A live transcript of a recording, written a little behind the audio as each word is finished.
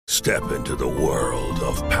Step into the world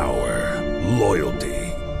of power, loyalty,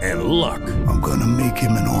 and luck. I'm gonna make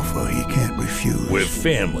him an offer he can't refuse. With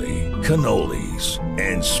family, cannolis,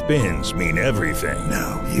 and spins mean everything.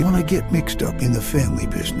 Now, you wanna get mixed up in the family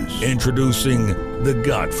business. Introducing The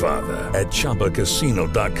Godfather at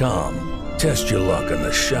ChumbaCasino.com. Test your luck in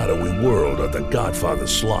the shadowy world of The Godfather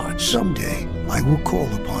slot. Someday, I will call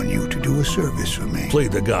upon you to do a service for me. Play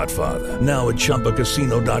The Godfather now at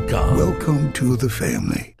ChumbaCasino.com. Welcome to the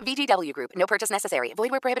family. VGW Group. No purchase necessary. Void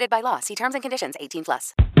where prohibited by law. See terms and conditions.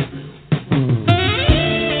 18+.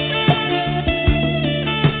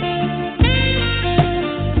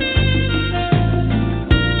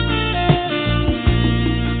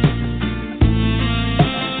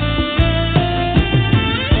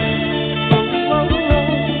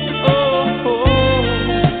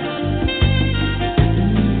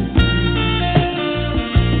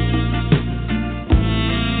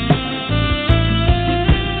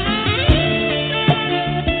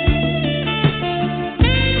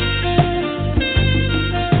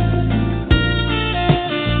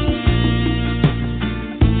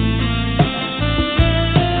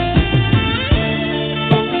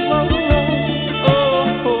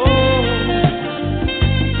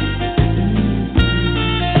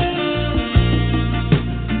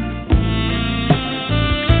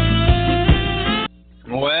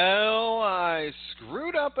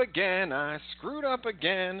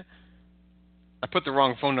 Again. I put the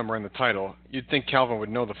wrong phone number in the title. You'd think Calvin would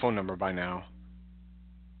know the phone number by now.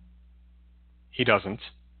 He doesn't.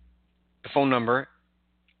 The phone number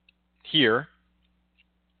here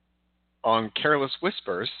on Careless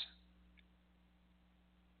Whispers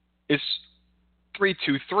is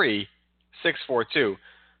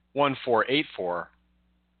 323-642-1484.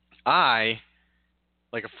 I,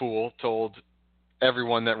 like a fool, told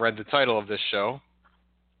everyone that read the title of this show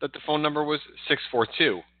that the phone number was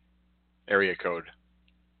 642 area code.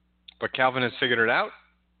 But Calvin has figured it out.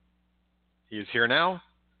 He is here now.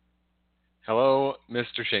 Hello,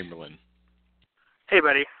 Mr. Chamberlain. Hey,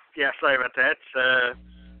 buddy. Yeah, sorry about that.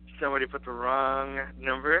 Somebody put the wrong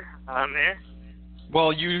number on there.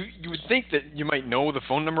 Well, you would think that you might know the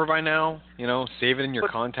phone number by now. You know, save it in your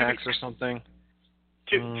contacts or something.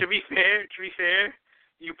 To be fair,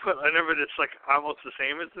 you put a number that's like almost the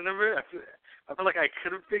same as the number. I feel like I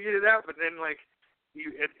could have figured it out, but then like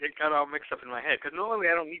it got all mixed up in my head. Because normally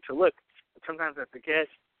I don't need to look, but sometimes I forget.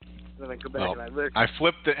 Then I go back and I look. I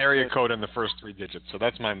flipped the area code in the first 3 digits, so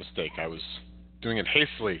that's my mistake. I was doing it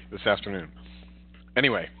hastily this afternoon.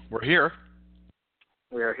 Anyway, we're here.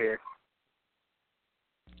 We are here.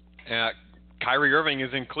 Kyrie Irving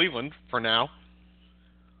is in Cleveland for now.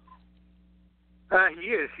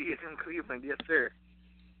 He is. He is in Cleveland, yes, sir.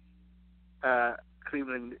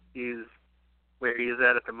 Cleveland is where he is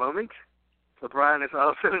at the moment. LeBron is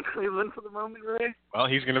also in Cleveland for the moment, right? Well,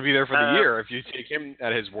 he's going to be there for the year if you take him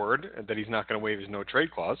at his word that he's not going to waive his no-trade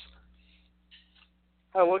clause.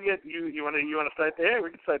 Oh, well, you want to start there? We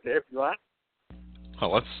can start there if you want.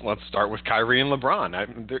 Well, let's start with Kyrie and LeBron.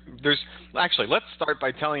 Let's start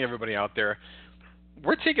by telling everybody out there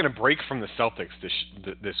we're taking a break from the Celtics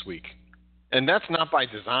this week, and that's not by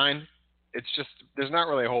design. It's just there's not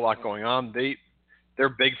really a whole lot going on. Their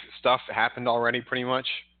big stuff happened already, pretty much.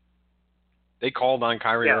 They called on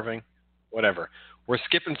Kyrie Irving, whatever. We're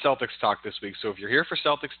skipping Celtics talk this week, so if you're here for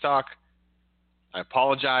Celtics talk, I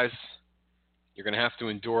apologize. You're going to have to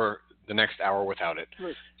endure the next hour without it.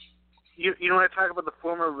 You want to talk about the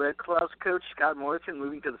former Red Claws coach, Scott Morrison,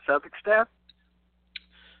 moving to the Celtics staff?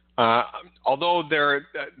 Although there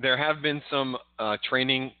have been some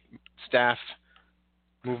training staff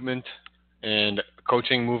movement and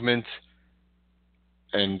coaching movement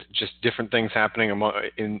and just different things happening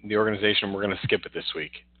in the organization, we're going to skip it this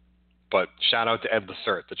week. But shout out to Ed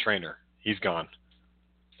Lacerte, the trainer. He's gone.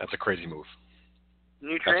 That's a crazy move.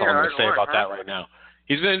 New That's trainer, all I'm going to say about that right now.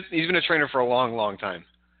 He's been a trainer for a long, long time.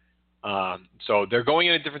 So they're going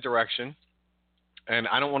in a different direction. And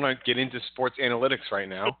I don't want to get into sports analytics right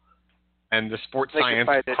now and the sports science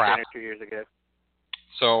crap. 2 years ago.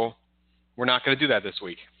 So we're not going to do that this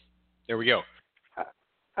week. There we go.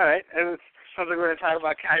 All right. And it's something we're going to talk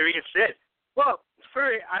about Kyrie instead. Well,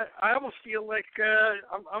 Furry, I almost feel like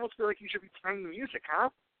you should be playing the music, huh?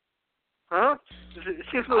 Huh? It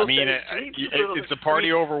seems a little it's a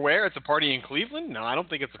party over where? It's a party in Cleveland? No, I don't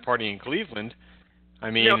think it's a party in Cleveland.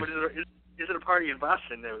 I mean, no, but is it a party in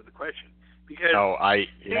Boston? That was the question. Because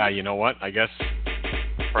you know what? I guess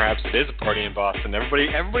perhaps it is a party in Boston.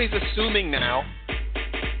 Everybody's assuming now,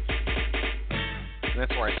 and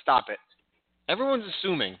that's where I stop it. Everyone's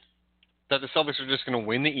assuming that the Celtics are just going to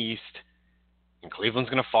win the East and Cleveland's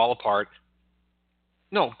going to fall apart.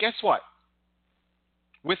 No, guess what?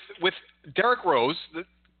 With Derrick Rose,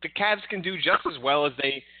 the Cavs can do just as well as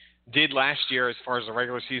they did last year as far as the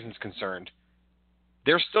regular season's concerned.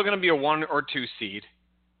 They're still going to be a 1 or 2 seed.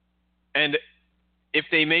 And if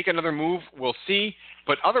they make another move, we'll see.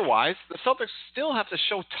 But otherwise, the Celtics still have to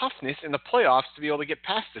show toughness in the playoffs to be able to get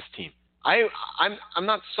past this team. I'm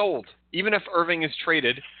not sold. Even if Irving is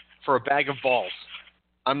traded for a bag of balls,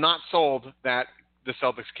 I'm not sold that the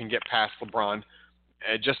Celtics can get past LeBron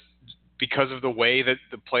just because of the way that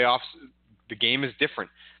the playoffs, the game is different.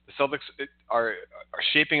 The Celtics are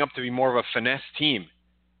shaping up to be more of a finesse team.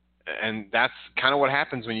 And that's kind of what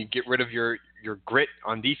happens when you get rid of your grit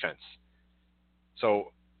on defense.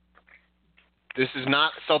 So this is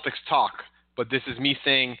not Celtics talk, but this is me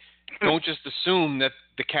saying don't just assume that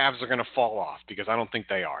the Cavs are going to fall off, because I don't think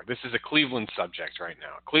they are. This is a Cleveland subject right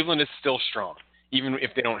now. Cleveland is still strong, even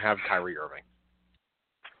if they don't have Kyrie Irving.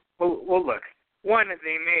 Well, look. One,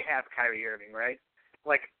 they may have Kyrie Irving, right?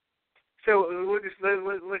 So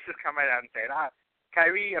let's just come right out and say it.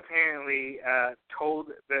 Kyrie apparently told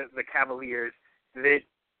the Cavaliers that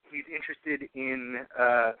he's interested in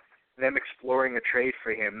them exploring a trade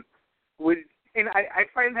for him. And I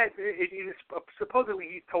find that supposedly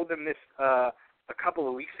he told them this a couple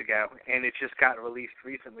of weeks ago, and it just got released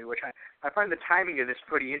recently, which I find the timing of this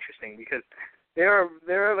pretty interesting, because there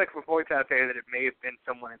are reports out there that it may have been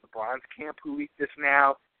someone in LeBron's camp who leaked this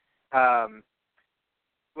now.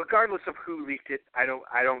 Regardless of who leaked it, I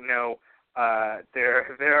don't know. There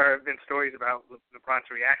have been stories about LeBron's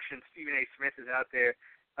reaction. Stephen A. Smith is out there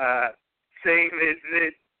saying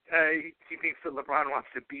that he thinks that LeBron wants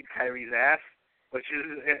to beat Kyrie's ass, which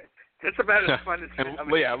is that's about as fun as.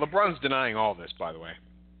 Yeah, LeBron's denying all this, by the way.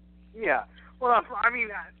 Yeah. Well, I mean,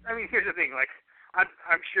 here's the thing.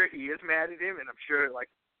 I'm sure he is mad at him, and I'm sure,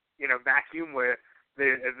 vacuum where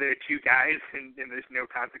there are two guys and there's no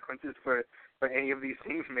consequences for any of these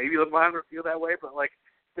things. Maybe LeBron would feel that way, but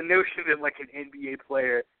the notion that an NBA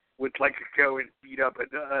player would go and beat up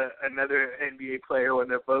another NBA player when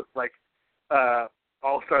they're both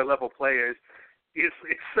all-star level players it's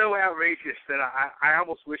so outrageous that I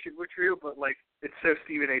almost wish it were true, but it's so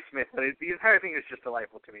Stephen A. Smith. The entire thing is just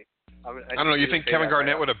delightful to me. I don't know. You think Kevin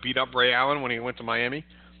Garnett would have beat up Ray Allen when he went to Miami?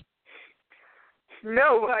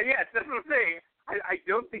 No. Yes, that's what I'm saying. I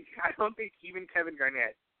don't think even Kevin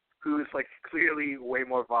Garnett, who is clearly way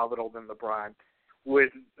more volatile than LeBron,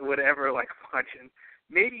 would ever punch him.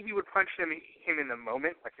 Maybe he would punch him in the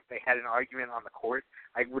moment, if they had an argument on the court.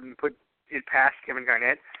 I wouldn't put it past Kevin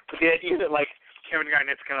Garnett. But the idea that Kevin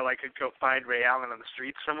Garnett's gonna go find Ray Allen on the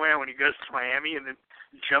street somewhere when he goes to Miami and then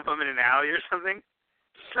jump him in an alley or something,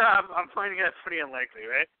 I'm finding that pretty unlikely,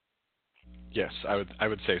 right? Yes, I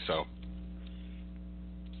would say so.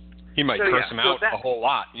 He might curse him out a whole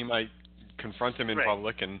lot. He might confront him in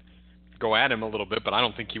public and go at him a little bit, but I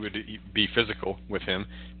don't think he would be physical with him.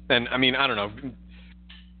 And I mean, I don't know.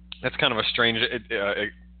 That's kind of a strange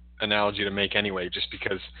analogy to make anyway, just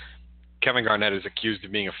because Kevin Garnett is accused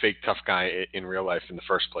of being a fake tough guy in real life in the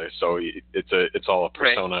first place. So it's all a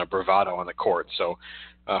persona, a bravado on the court. So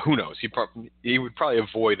who knows? He would probably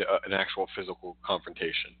avoid an actual physical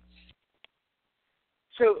confrontation.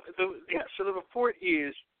 So the report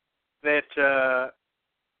is that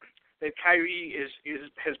Kyrie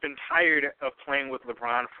has been tired of playing with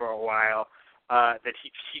LeBron for a while. That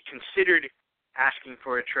he considered asking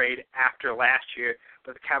for a trade after last year,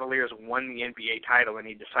 but the Cavaliers won the NBA title and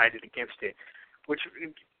he decided against it. Which,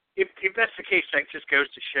 if that's the case, that just goes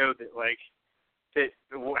to show that that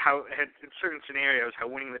how in certain scenarios how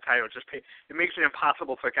winning the title it makes it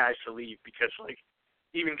impossible for guys to leave, because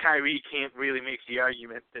even Kyrie can't really make the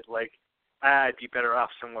argument that I'd be better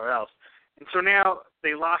off somewhere else. And so now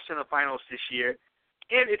they lost in the finals this year,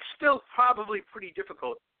 and it's still probably pretty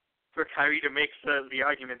difficult for Kyrie to make the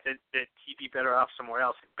argument that he'd be better off somewhere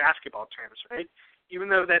else in basketball terms, right? Even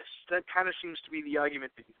though that kind of seems to be the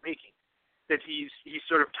argument that he's making, that he's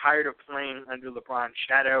sort of tired of playing under LeBron's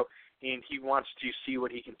shadow, and he wants to see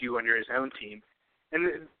what he can do under his own team.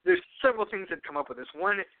 And there's several things that come up with this.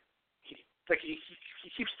 One, he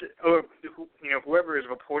keeps, whoever is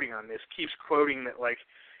reporting on this keeps quoting that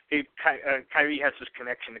Kyrie has this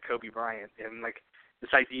connection to Kobe Bryant, and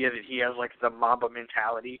this idea that he has the Mamba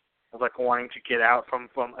mentality of wanting to get out from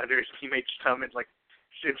under his teammates' thumb and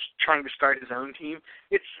just trying to start his own team.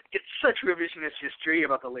 It's such revisionist history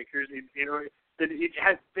about the Lakers. That it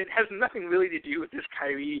has nothing really to do with this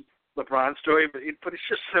Kyrie LeBron story, but it's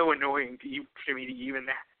just so annoying for me to even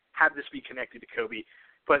have this be connected to Kobe.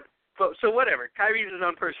 But so whatever. Kyrie's his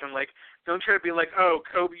own person. Don't try to be oh,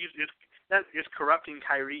 Kobe is corrupting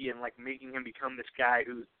Kyrie and making him become this guy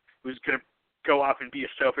who's gonna go off and be a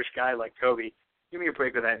selfish guy like Kobe. Give me a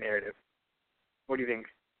break with that narrative. What do you think?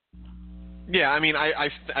 Yeah, I mean, I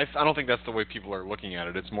don't think that's the way people are looking at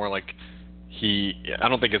it. It's more like I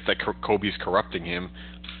don't think it's that Kobe's corrupting him,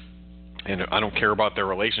 and I don't care about their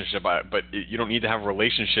relationship. But you don't need to have a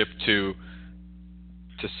relationship to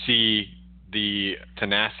see the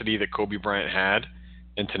tenacity that Kobe Bryant had,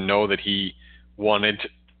 and to know that he wanted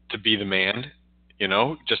to be the man. You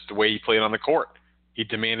know, just the way he played on the court. He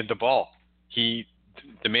demanded the ball. He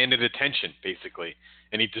demanded attention, basically,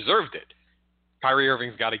 and he deserved it. Kyrie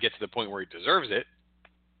Irving's got to get to the point where he deserves it,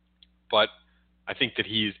 but I think that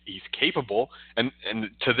he's capable. And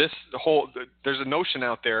to this whole, there's a notion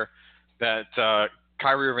out there that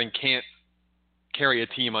Kyrie Irving can't carry a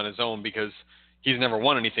team on his own because he's never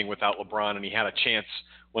won anything without LeBron, and he had a chance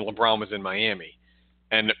when LeBron was in Miami.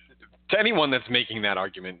 And to anyone that's making that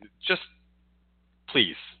argument, just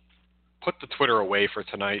please put the Twitter away for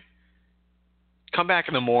tonight. Come back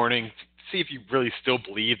in the morning, see if you really still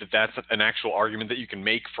believe that that's an actual argument that you can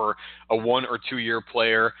make for a 1 or 2 year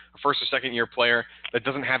player, a first or second year player that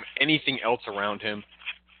doesn't have anything else around him.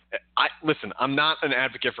 Listen, I'm not an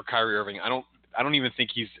advocate for Kyrie Irving. I don't even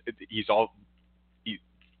think he's all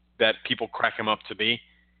that people crack him up to be,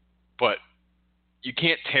 but you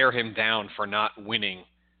can't tear him down for not winning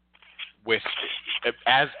with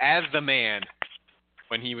as the man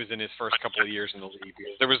when he was in his first couple of years in the league.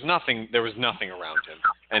 There was nothing around him,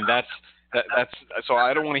 and that's so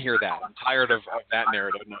I don't want to hear that. I'm tired of that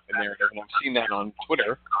narrative, and I've seen that on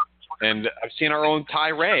Twitter, and I've seen our own Ty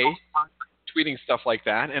Ray tweeting stuff like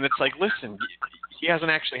that, and it's like, listen, he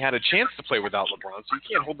hasn't actually had a chance to play without LeBron, so you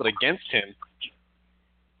can't hold it against him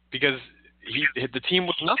because the team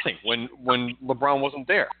was nothing when LeBron wasn't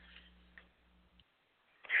there.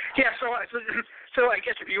 Yeah, so I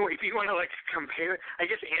guess if you want to like compare, I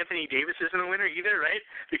guess Anthony Davis isn't a winner either, right?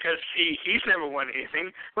 Because he's never won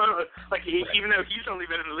anything. Well, like even though he's only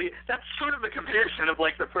been in the league, that's sort of the comparison of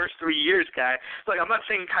like the first 3 years guy. Like I'm not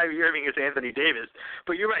saying Kyrie Irving is Anthony Davis,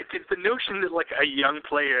 but you're right. The notion that like a young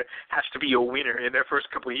player has to be a winner in their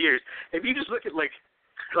first couple of years. If you just look at like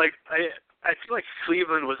I feel like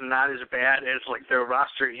Cleveland was not as bad as like their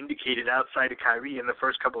roster indicated outside of Kyrie in the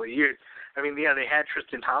first couple of years. I mean, yeah, they had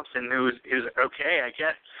Tristan Thompson, who was okay, I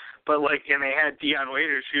guess, but like, and they had Dion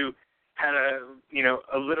Waiters, who had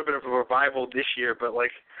a little bit of a revival this year, but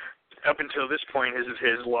like up until this point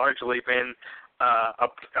has largely been a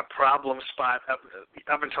problem spot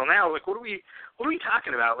up until now. Like, what are we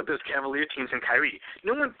talking about with those Cavalier teams and Kyrie?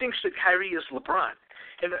 No one thinks that Kyrie is LeBron,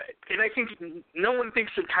 and I think no one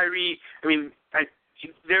thinks that Kyrie. I mean,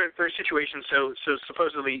 there are situations. So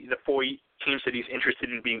supposedly the 4 teams that he's interested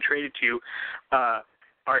in being traded to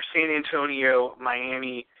are San Antonio,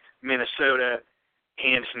 Miami, Minnesota,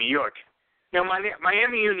 and New York. Now,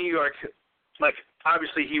 Miami and New York, like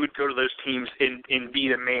obviously he would go to those teams and be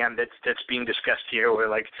the man that's being discussed here, where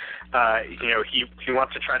like he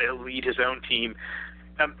wants to try to lead his own team,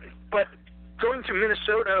 but going to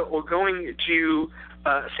Minnesota or going to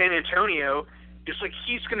San Antonio. It's like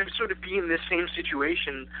he's going to sort of be in this same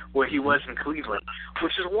situation where he was in Cleveland,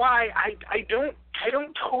 which is why I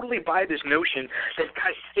don't totally buy this notion that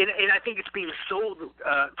and I think it's being sold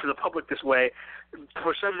to the public this way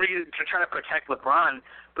for some reason to try to protect LeBron.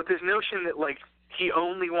 But this notion that like he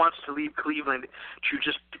only wants to leave Cleveland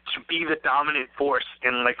to be the dominant force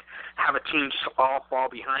and like have a team just all fall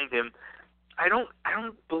behind him. I don't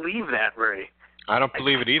believe that, Ray. I don't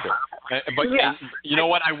believe it either. But yeah. You know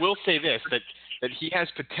what? I will say this, that he has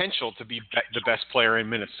potential to be the best player in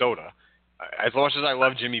Minnesota. As much as I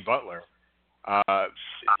love Jimmy Butler,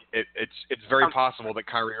 it's very possible that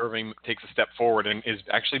Kyrie Irving takes a step forward and is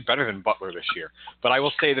actually better than Butler this year. But I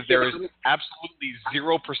will say that there is absolutely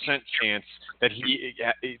 0% chance that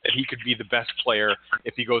he could be the best player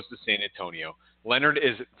if he goes to San Antonio. Leonard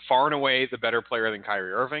is far and away the better player than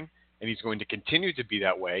Kyrie Irving, and he's going to continue to be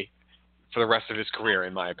that way for the rest of his career,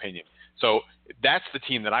 in my opinion. So that's the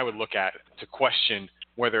team that I would look at to question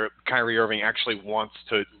whether Kyrie Irving actually wants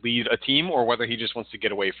to lead a team or whether he just wants to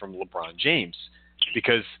get away from LeBron James,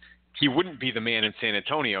 because he wouldn't be the man in San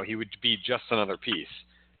Antonio. He would be just another piece.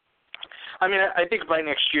 I mean, I think by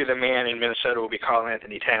next year the man in Minnesota will be Karl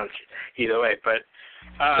Anthony Towns either way. But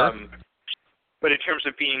sure. But in terms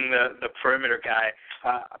of being the perimeter guy,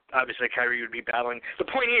 obviously Kyrie would be battling. The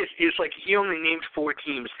point is like he only named 4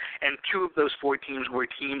 teams, and 2 of those 4 teams were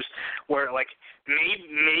teams where like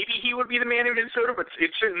maybe he would be the man in Minnesota, but it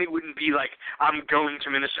certainly wouldn't be like I'm going to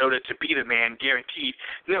Minnesota to be the man, guaranteed.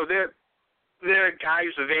 No, there are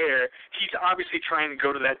guys there. He's obviously trying to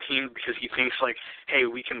go to that team because he thinks like, hey,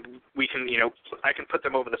 we can I can put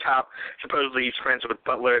them over the top. Supposedly he's friends with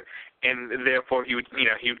Butler and therefore he would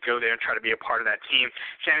go there and try to be a part of that team.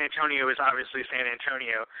 San Antonio is obviously San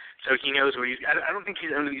Antonio, so he knows what he's. I don't think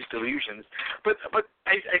he's under these delusions, but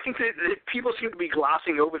I think that people seem to be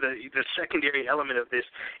glossing over the secondary element of this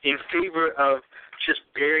in favor of just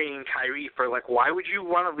burying Kyrie for like, why would you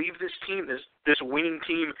want to leave this team, this winning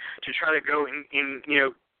team, to try to go and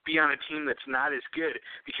be on a team that's not as good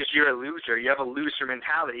because you're a loser. You have a loser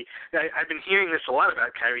mentality. I've been hearing this a lot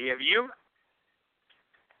about Kyrie. Have you?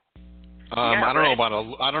 I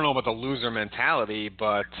don't know about the loser mentality,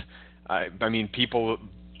 but I mean, people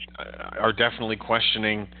are definitely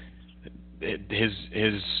questioning his.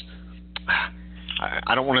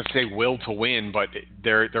 I don't want to say will to win, but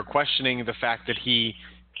they're questioning the fact that he's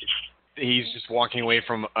just walking away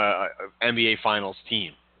from a NBA Finals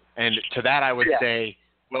team, and to that I would say,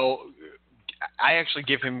 well, I actually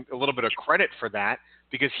give him a little bit of credit for that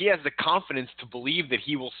because he has the confidence to believe that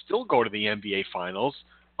he will still go to the NBA Finals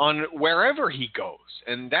on wherever he goes.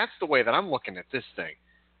 And that's the way that I'm looking at this thing.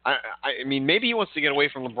 I mean, maybe he wants to get away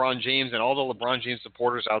from LeBron James, and all the LeBron James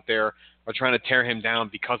supporters out there are trying to tear him down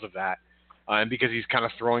because of that. And because he's kind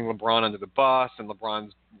of throwing LeBron under the bus, and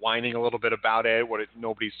LeBron's whining a little bit about it.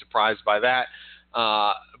 Nobody's surprised by that.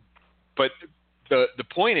 But the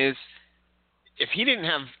point is, if he didn't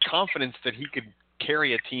have confidence that he could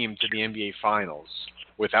carry a team to the NBA Finals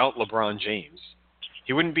without LeBron James,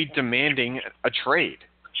 he wouldn't be demanding a trade.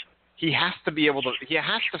 He has to be able to. He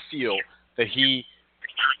has to feel that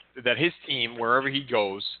that his team, wherever he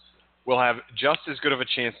goes, will have just as good of a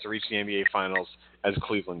chance to reach the NBA Finals as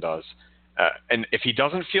Cleveland does. And if he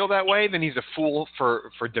doesn't feel that way, then he's a fool for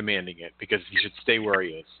demanding it, because he should stay where he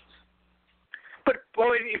is. But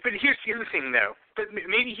here's the other thing, though. But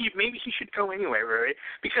maybe he should go anyway, right?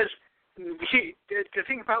 Because the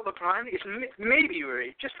thing about LeBron is maybe,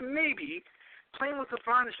 right, just maybe, playing with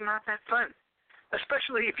LeBron is not that fun.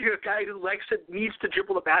 Especially if you're a guy who needs to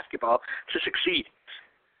dribble the basketball to succeed.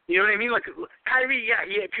 You know what I mean? Like Kyrie,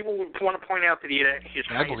 people would want to point out that he had his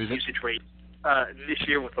highest usage rate this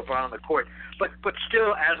year with LeBron on the court. But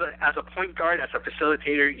still, as a point guard, as a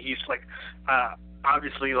facilitator, he's like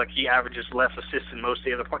obviously like he averages less assists than most of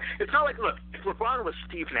the other points. It's not like, look, if LeBron was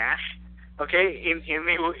Steve Nash, okay, and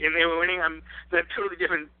they were winning, they're totally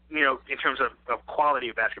different, in terms of quality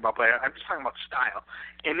of basketball player. I'm just talking about style.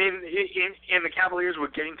 And then and the Cavaliers were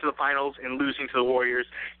getting to the finals and losing to the Warriors,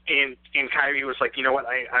 and Kyrie was like, you know what,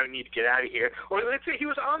 I need to get out of here. Or let's say he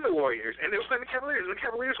was on the Warriors and they were playing the Cavaliers, and the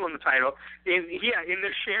Cavaliers won the title, and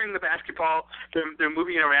they're sharing the basketball, they're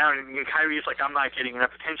moving it around, and Kyrie's like, I'm not getting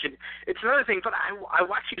enough attention. It's another thing, but I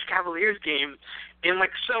watch these Cavaliers games, and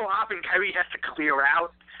like so often Kyrie has to clear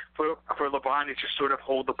out for LeBron to just sort of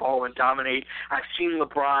hold the ball and dominate. I've seen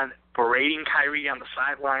LeBron berating Kyrie on the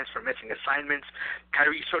sidelines for missing assignments.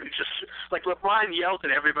 Kyrie sort of just, like, LeBron yells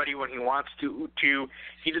at everybody when he wants to.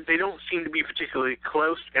 They don't seem to be particularly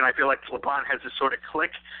close, and I feel like LeBron has this sort of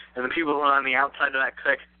clique, and the people on the outside of that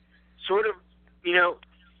clique sort of,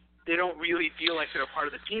 they don't really feel like they're a part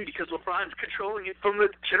of the team because LeBron's controlling it from the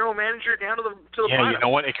general manager down to the bottom. Yeah, you know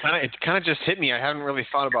what? It kind of just hit me. I haven't really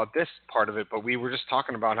thought about this part of it, but we were just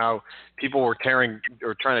talking about how people were trying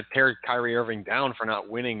to tear Kyrie Irving down for not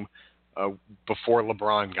winning before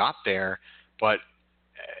LeBron got there. But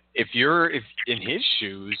if you're in his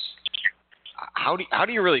shoes, how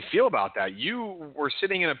do you really feel about that? You were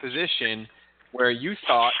sitting in a position where you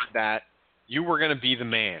thought that you were going to be the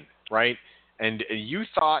man, right? And you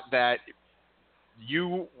thought that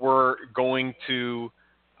you were going to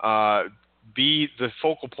be the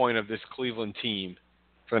focal point of this Cleveland team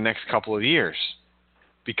for the next couple of years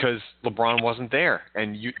because LeBron wasn't there.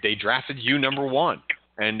 And they drafted you number one.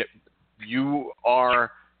 And you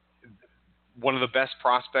are one of the best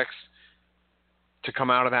prospects to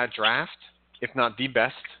come out of that draft, if not the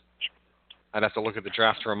best. I'd have to look at the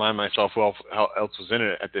draft to remind myself who else was in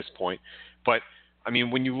it at this point. But, I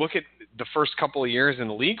mean, when you look at the first couple of years in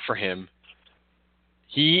the league for him,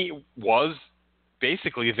 he was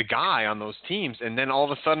basically the guy on those teams. And then all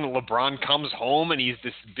of a sudden LeBron comes home and he's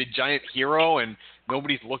this big giant hero and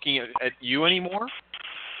nobody's looking at you anymore.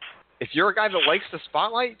 If you're a guy that likes the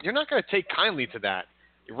spotlight, you're not going to take kindly to that,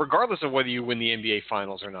 regardless of whether you win the NBA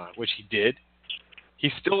Finals or not, which he did.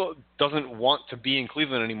 He still doesn't want to be in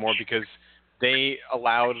Cleveland anymore because they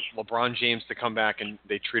allowed LeBron James to come back and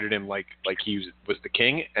they treated him like he was the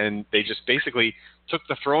king, and they just basically took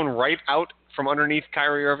the throne right out from underneath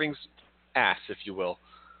Kyrie Irving's ass, if you will.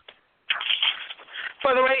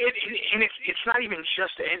 By the way, it's not even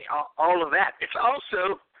just all of that. It's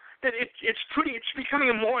also that it's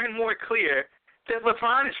becoming more and more clear that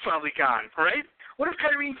LeBron is probably gone, right? What if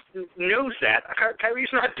Kyrie knows that? Kyrie's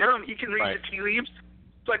not dumb. He can read the tea leaves.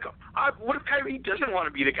 Like, what if Kyrie doesn't want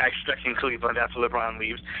to be the guy stuck in Cleveland after LeBron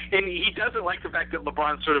leaves, and he doesn't like the fact that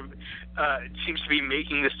LeBron sort of seems to be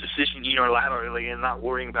making this decision unilaterally and not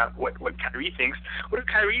worrying about what Kyrie thinks? What if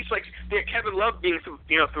Kyrie's like, Kevin Love being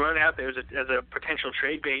thrown out there as a potential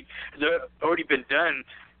trade bait has already been done?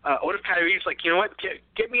 What if Kyrie's like, you know what,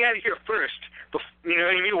 get me out of here first? You know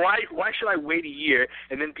what I mean? Why should I wait a year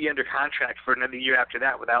and then be under contract for another year after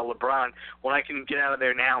that without LeBron when I can get out of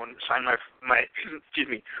there now and sign my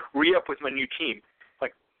re-up with my new team?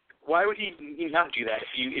 Like, why would he not do that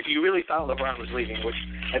if you really thought LeBron was leaving, which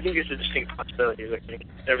I think is a distinct possibility, looking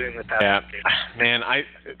at everything that's happened. Yeah, man, I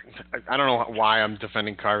don't know why I'm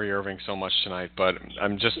defending Kyrie Irving so much tonight, but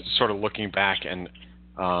I'm just sort of looking back and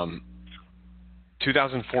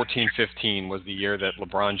 2014-15 was the year that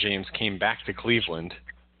LeBron James came back to Cleveland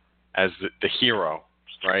as the hero,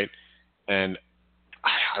 right? And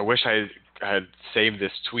I wish I had saved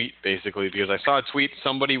this tweet, basically, because I saw a tweet.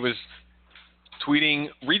 Somebody was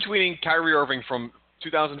retweeting Kyrie Irving from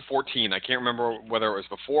 2014. I can't remember whether it was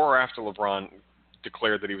before or after LeBron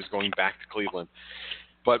declared that he was going back to Cleveland.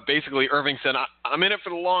 But basically, Irving said, I'm in it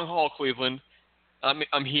for the long haul, Cleveland.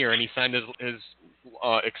 I'm here, and he signed his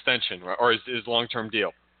extension or his long-term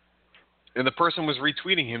deal. And the person was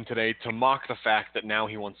retweeting him today to mock the fact that now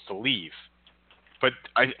he wants to leave. But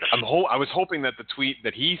I was hoping that the tweet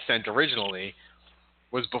that he sent originally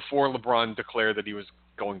was before LeBron declared that he was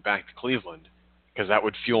going back to Cleveland, because that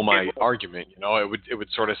would fuel my argument. You know, it would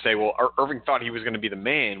sort of say, well, Irving thought he was going to be the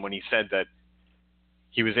man when he said that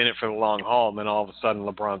he was in it for the long haul, and then all of a sudden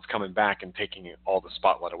LeBron's coming back and taking all the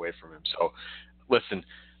spotlight away from him. So, listen,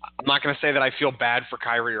 I'm not going to say that I feel bad for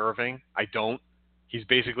Kyrie Irving. I don't. He's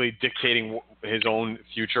basically dictating his own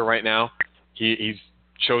future right now. He's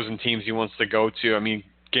chosen teams he wants to go to. I mean,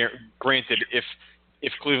 granted,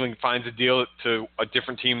 if Cleveland finds a deal to a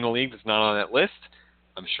different team in the league that's not on that list,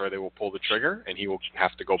 I'm sure they will pull the trigger, and he will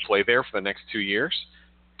have to go play there for the next 2 years.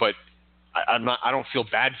 But I don't feel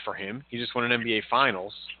bad for him. He just won an NBA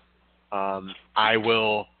Finals. I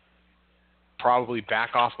will probably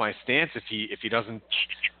back off my stance if he doesn't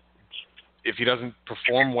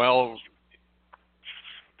perform well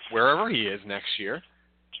wherever he is next year.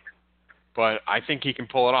 But I think he can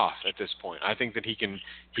pull it off at this point. I think that he can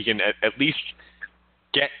at least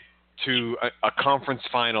get to a conference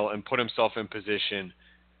final and put himself in position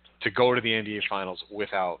to go to the NBA Finals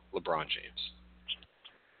without LeBron James.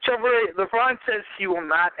 So really, LeBron says he will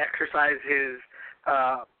not exercise his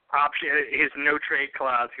option, his no trade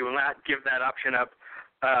clause. He will not give that option up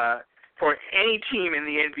for any team in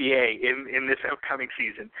the NBA in this upcoming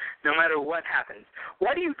season, no matter what happens.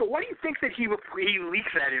 Why do you think that he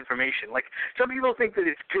leaks that information? Like, some people think that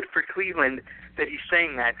it's good for Cleveland that he's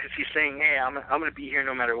saying that, because he's saying, hey, I'm going to be here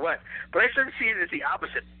no matter what. But I sort of see it as the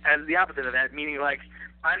opposite of that, meaning like,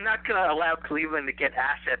 I'm not going to allow Cleveland to get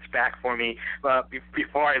assets back for me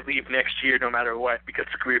before I leave next year, no matter what, because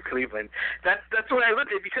screw Cleveland. That's what I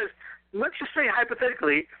look at, because let's just say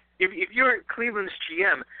hypothetically, if you're Cleveland's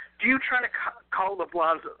GM, do you try to call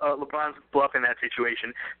LeBron's bluff in that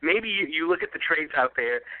situation? Maybe you look at the trades out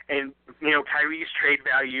there, and Kyrie's trade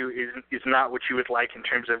value is not what you would like in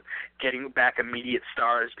terms of getting back immediate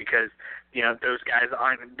stars, because those guys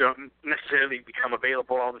don't necessarily become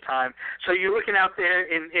available all the time. So you're looking out there,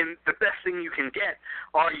 and the best thing you can get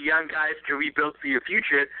are young guys to rebuild for your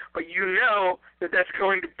future, but you know that that's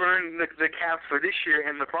going to burn the cap for this year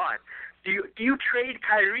and LeBron. Do you trade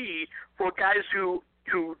Kyrie for guys who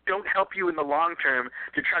don't help you in the long term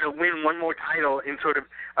to try to win one more title and sort of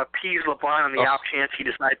appease LeBron on the off chance he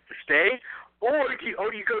decides to stay? Or do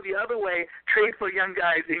you go the other way, trade for young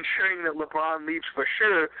guys, ensuring that LeBron leaves for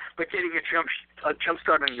sure, but getting a jump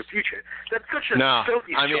start on your future? That's such a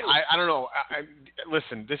filthy I mean, I don't know.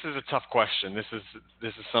 Listen, this is a tough question. This is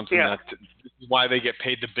something this is why they get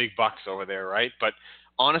paid the big bucks over there, right? But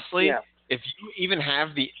honestly, if you even have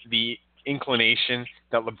the inclination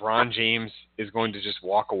that LeBron James is going to just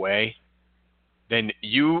walk away, then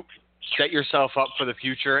you set yourself up for the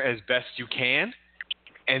future as best you can,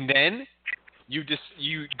 and then you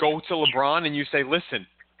go to LeBron and you say, listen,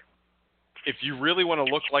 if you really want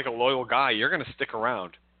to look like a loyal guy, you're going to stick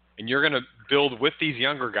around, and you're going to build with these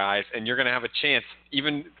younger guys, and you're going to have a chance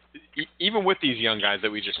even with these young guys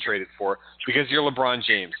that we just traded for, because you're LeBron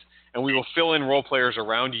James, and we will fill in role players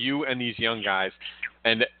around you and these young guys.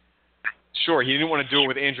 And sure, he didn't want to do it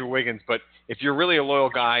with Andrew Wiggins, but if you're really a loyal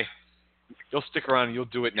guy, you'll stick around and you'll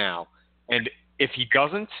do it now. And if he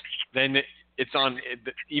doesn't, then it's on,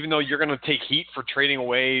 even though you're going to take heat for trading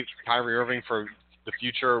away Kyrie Irving for the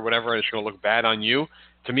future or whatever, it's going to look bad on you.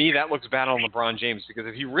 To me, that looks bad on LeBron James, because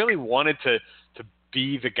if he really wanted to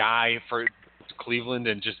be the guy to Cleveland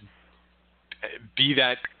and just be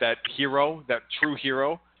that hero, that true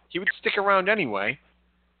hero, he would stick around anyway,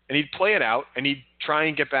 and he'd play it out, and he'd try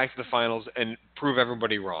and get back to the finals and prove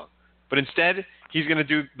everybody wrong. But instead, he's going to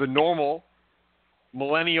do the normal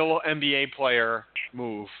millennial NBA player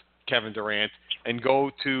move, Kevin Durant, and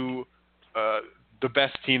go to the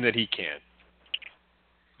best team that he can.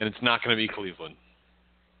 And it's not going to be Cleveland.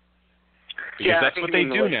 Because that's what they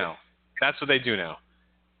do now. That's what they do now.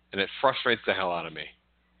 And it frustrates the hell out of me.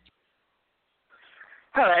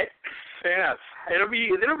 All right. Fair enough. It'll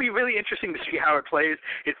be really interesting to see how it plays.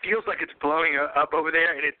 It feels like it's blowing up over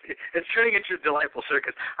there, and it's turning into a delightful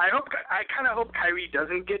circus. I kind of hope Kyrie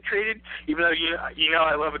doesn't get traded, even though you know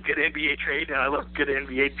I love a good NBA trade and I love good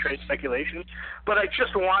NBA trade speculation. But I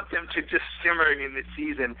just want them to just simmer in the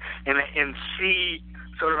season and see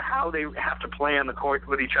sort of how they have to play on the court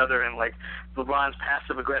with each other and like LeBron's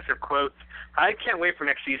passive aggressive quotes. I can't wait for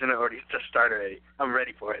next season already to start already. I'm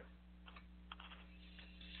ready for it.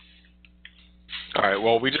 All right,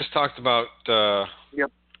 well, we just talked about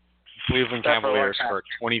Cleveland Cavaliers for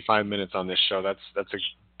 25 minutes on this show. That's a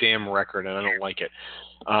damn record, and I don't like it.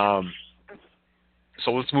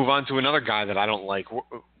 So let's move on to another guy that I don't like.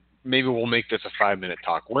 Maybe we'll make this a 5-minute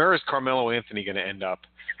talk. Where is Carmelo Anthony going to end up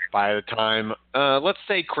by the time, let's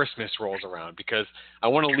say, Christmas rolls around? Because I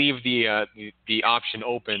want to leave the option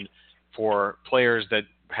open for players that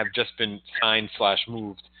have just been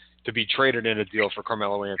signed/moved to be traded in a deal for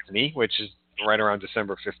Carmelo Anthony, which is right around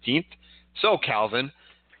December 15th. So, Calvin,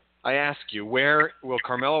 I ask you, where will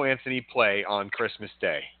Carmelo Anthony play on Christmas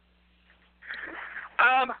Day?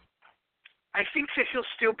 I think that he'll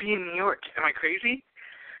still be in New York. Am I crazy?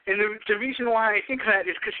 And the reason why I think that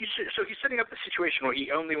is because he's setting up the situation where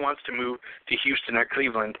he only wants to move to Houston or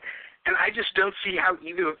Cleveland. And I just don't see how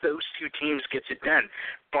either of those two teams gets it done,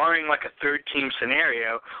 barring like a third-team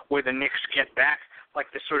scenario where the Knicks get back like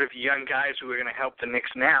the sort of young guys who are going to help the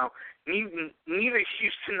Knicks now. Neither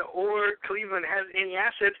Houston or Cleveland has any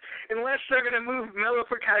assets unless they're going to move Melo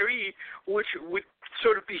for Kyrie, which would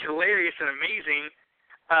sort of be hilarious and amazing.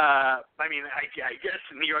 I guess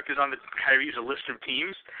New York is on Kyrie's list of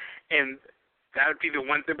teams, and that would be the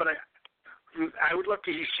one thing. But I would love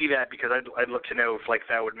to see that because I'd love to know if like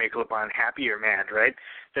that would make LeBron happy or mad, right?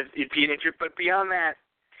 That it'd be an interest. But beyond that,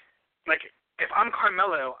 like if I'm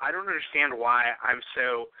Carmelo, I don't understand why I'm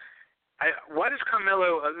so. Why does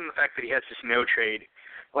Carmelo, other than the fact that he has this no trade,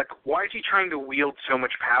 like why is he trying to wield so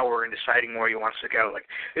much power in deciding where he wants to go? Like,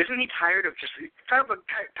 isn't he tired of just talk about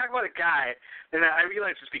a guy? And I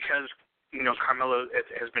realize it's because Carmelo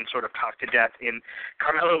has been sort of talked to death. And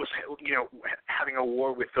Carmelo was having a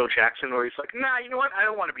war with Phil Jackson, where he's like, nah, you know what? I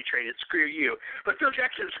don't want to be traded. Screw you. But Phil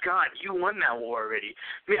Jackson's gone. You won that war already.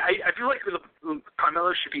 I mean, I feel like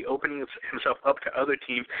Carmelo should be opening himself up to other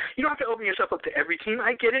teams. You don't have to open yourself up to every team.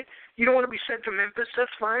 I get it. You don't want to be sent to Memphis.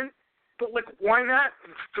 That's fine. But like, why not?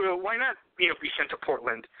 Why not? Be sent to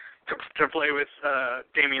Portland to play with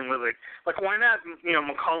Damian Lillard. Like, why not?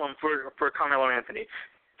 McCollum for Carmelo Anthony.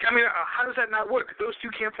 I mean, how does that not work? Those two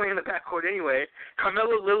can't play in the backcourt anyway.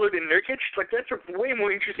 Carmelo, Lillard, and Nurkic, like that's a way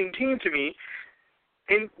more interesting team to me.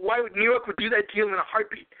 And why would New York would do that deal in a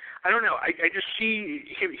heartbeat? I don't know. I just see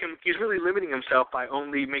him. He's really limiting himself by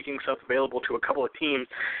only making himself available to a couple of teams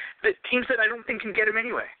that I don't think can get him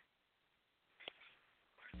anyway.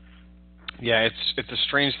 Yeah, it's a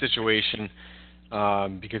strange situation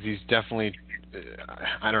because he's definitely.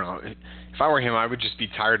 I don't know. If I were him, I would just be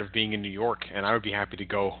tired of being in New York, and I would be happy to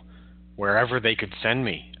go wherever they could send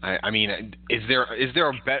me. I mean, is there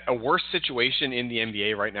a worse situation in the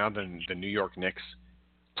NBA right now than the New York Knicks?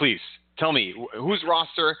 Please tell me whose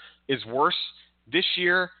roster is worse this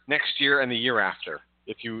year, next year, and the year after.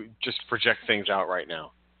 If you just project things out right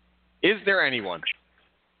now, is there anyone?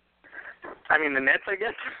 I mean, the Nets, I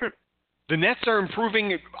guess. The Nets are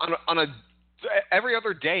improving on a every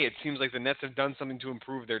other day. It seems like the Nets have done something to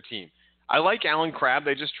improve their team. I like Alan Crabb.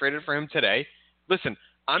 They just traded for him today. Listen,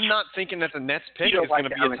 I'm not thinking that the Nets pick is going to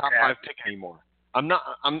be a top 5 pick anymore. I'm not.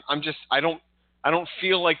 I'm just. I don't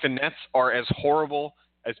feel like the Nets are as horrible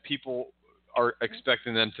as people are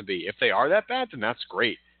expecting them to be. If they are that bad, then that's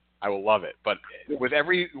great. I will love it. But with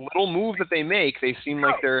every little move that they make, they seem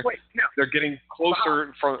like they're getting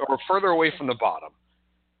closer from or further away from the bottom.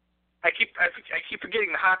 I keep forgetting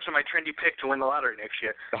the Hawks are my trendy pick to win the lottery next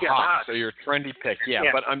year. The Hawks are your trendy pick,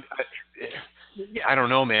 but I don't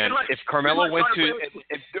know, man. If Carmelo went to,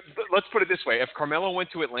 let's put it this way: if Carmelo went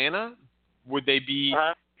to Atlanta, would they be?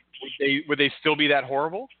 Would they still be that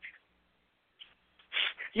horrible?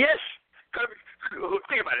 Yes.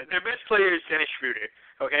 Think about it. Their best player is Dennis Schroeder.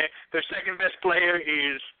 Okay, their second best player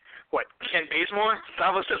is What, Ken Bazemore?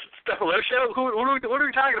 Stavros Stefalosho? What are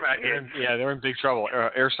we talking about here? Yeah, they're in big trouble.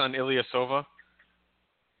 Ersan Ilyasova.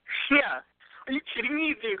 Yeah. Are you kidding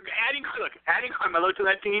me? They're adding Carmelo to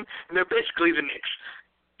that team, and they're basically the Knicks.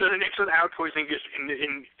 They're the Knicks without Porzingis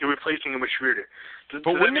and replacing him with Schroeder.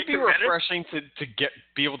 But wouldn't it be refreshing to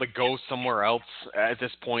be able to go somewhere else at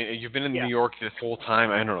this point? You've been in New York this whole time.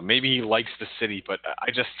 I don't know. Maybe he likes the city, but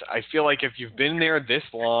I feel like if you've been there this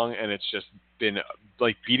long and it's just been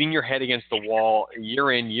like beating your head against the wall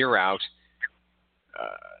year in, year out,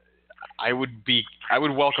 I would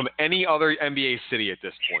welcome any other NBA city at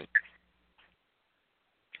this point.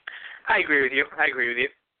 I agree with you.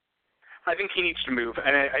 I think he needs to move,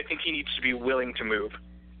 and I think he needs to be willing to move.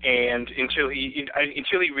 And until he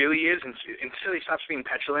really is, until he stops being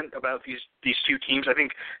petulant about these two teams, I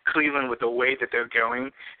think Cleveland, with the way that they're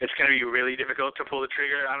going, it's going to be really difficult to pull the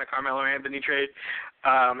trigger on a Carmelo Anthony trade.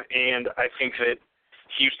 And I think that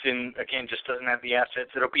Houston, again, just doesn't have the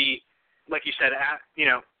assets. It'll be, like you said,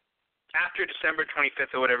 after December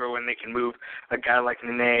 25th or whatever, when they can move a guy like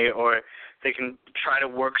Nene, or they can try to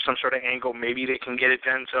work some sort of angle, maybe they can get it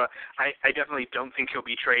done. So I definitely don't think he'll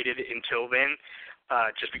be traded until then,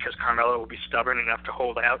 just because Carmelo will be stubborn enough to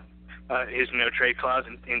hold out his no-trade clause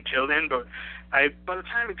until then. But by the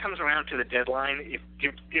time it comes around to the deadline,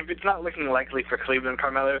 if it's not looking likely for Cleveland,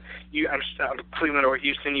 Carmelo, Cleveland or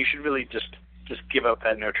Houston, you should really just give up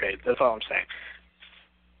that no-trade. That's all I'm saying.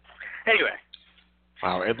 Anyway.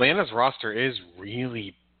 Wow, Atlanta's roster is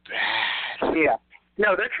really bad. Yeah.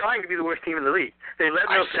 No, they're trying to be the worst team in the league. They let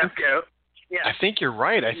Millsap go. Yeah. I think you're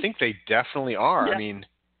right. I think they definitely are. Yeah. I mean,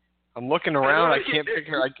 I'm looking around. I can't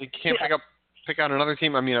pick out another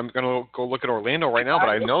team. I mean, I'm gonna go look at Orlando right now, but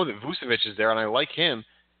I know that Vucevic is there, and I like him.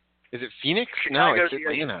 Is it Phoenix? No, it's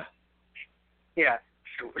Atlanta. Yeah,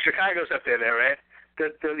 Chicago's up there, right?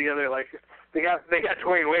 They're the other, like, they got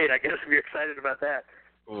Dwayne Wade. I guess if you're excited about that.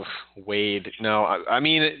 Oof, Wade. No, I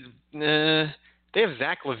mean, they have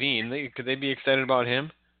Zach LaVine. Could they be excited about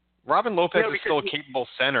him? Robin Lopez is still a capable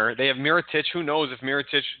center. They have Mirotic. Who knows if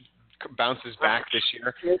Mirotic bounces back this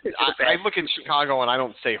year? I look at Chicago and I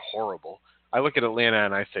don't say horrible. I look at Atlanta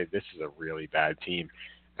and I say this is a really bad team.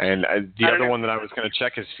 And the other one that I was going to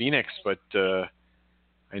check is Phoenix, but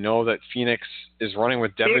I know that Phoenix is running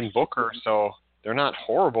with Devin Booker, so they're not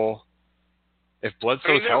horrible. If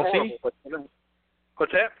Bledsoe's healthy...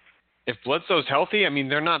 What's that? If Bledsoe's healthy, I mean,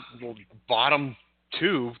 they're not bottom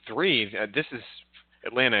 2, 3.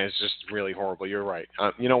 Atlanta is just really horrible. You're right.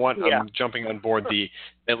 You know what? Yeah. I'm jumping on board the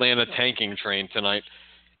Atlanta tanking train tonight.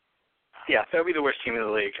 Yeah, they'll be the worst team in the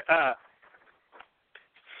league.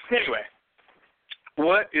 Anyway,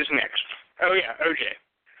 what is next? Oh, yeah, OJ.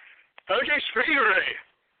 OJ's free Ray.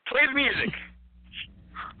 Play the music.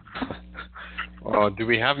 Oh, do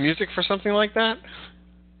we have music for something like that?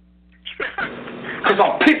 Because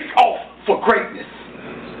I'm pissed off for greatness.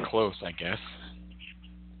 Close, I guess.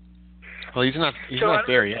 Well, he's not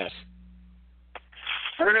there yet.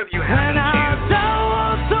 I don't know if you have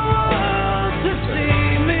Do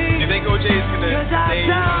you think OJ is going to stay?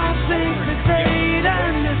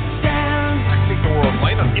 I think the world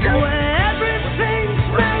might understand.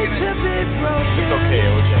 It's okay,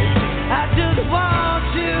 OJ. I just want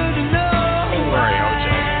you to know. Don't worry, OJ.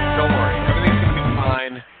 Don't worry. Everything's going to be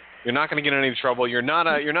fine. You're not going to get in any trouble. You're not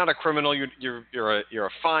a criminal. You're a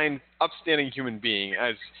fine, upstanding human being,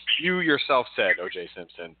 as you yourself said, O.J.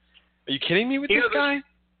 Simpson. Are you kidding me with this guy?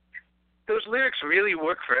 Those lyrics really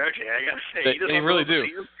work for O.J. I gotta say, they really do.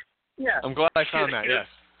 Yeah, I'm glad I found that. Yes.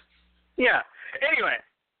 Yeah. Anyway,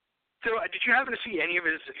 so did you happen to see any of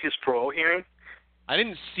his parole hearing? I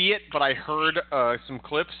didn't see it, but I heard some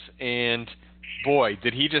clips, and boy,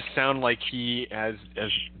 did he just sound like he has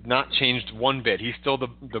not changed one bit. He's still the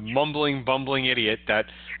mumbling, bumbling idiot that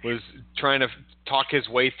was trying to talk his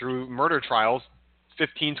way through murder trials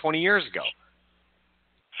 15, 20 years ago.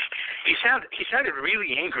 He sounded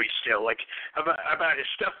really angry still, like about his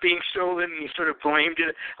stuff being stolen, and he sort of blamed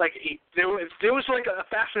it. Like there was like a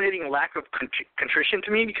fascinating lack of contrition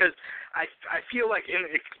to me, because I feel like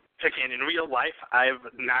in real life I've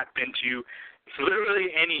not been to literally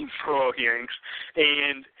any parole hearings,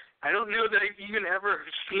 and I don't know that I've even ever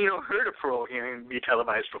seen or heard a parole hearing be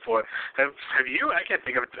televised before. Have you? I can't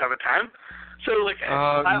think of a time. So like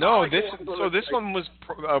no, this one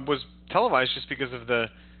was televised just because of the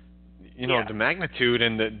the magnitude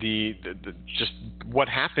and the just what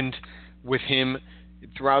happened with him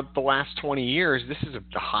throughout the last 20 years. This is a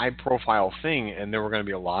high profile thing, and there were going to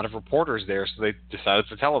be a lot of reporters there, so they decided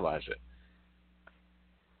to televise it.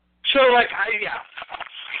 So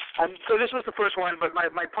so this was the first one, but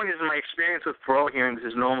my point is, my experience with parole hearings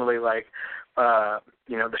is normally like the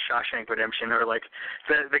Shawshank Redemption, or like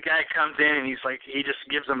the guy comes in and he's like, he just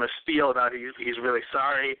gives them a spiel about he's really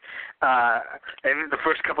sorry, and the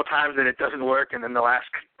first couple times and it doesn't work, and then the last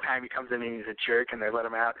time he comes in and he's a jerk and they let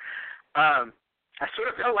him out. I sort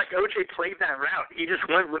of felt like OJ played that route. He just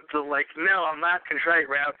went with the no, I'm not contrite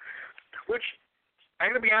route, which I'm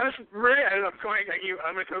gonna be honest, Ray, I'm gonna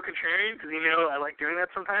go contrarian because I like doing that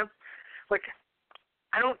sometimes. Like,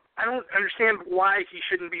 I don't understand why he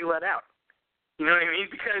shouldn't be let out. You know what I mean?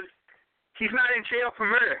 Because he's not in jail for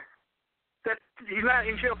murder. He's not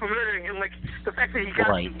in jail for murder, and the fact that he got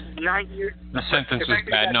 9 years. The sentence was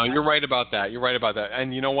bad. No, you're right about that.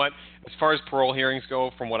 And you know what? As far as parole hearings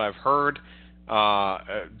go, from what I've heard,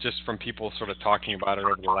 just from people sort of talking about it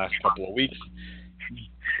over the last couple of weeks,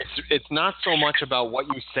 it's not so much about what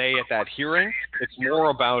you say at that hearing. It's more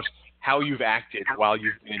about how you've acted while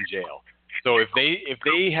you've been in jail. So if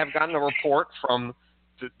they have gotten a report from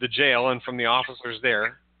the jail and from the officers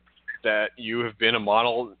there that you have been a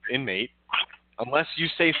model inmate, unless you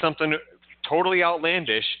say something totally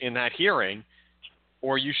outlandish in that hearing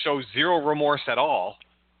or you show zero remorse at all,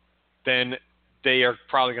 then they are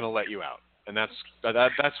probably going to let you out. And that's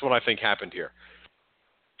what I think happened here.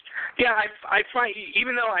 Yeah, I find,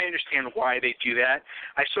 even though I understand why they do that,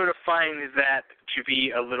 I sort of find that to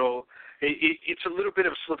be a little, it's a little bit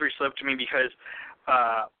of a slippery slope to me because,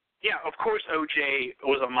 of course OJ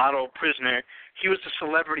was a model prisoner. He was a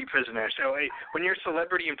celebrity prisoner. So when you're a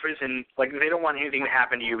celebrity in prison, they don't want anything to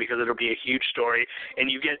happen to you because it'll be a huge story, and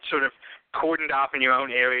you get sort of cordoned off in your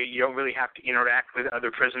own area. You don't really have to interact with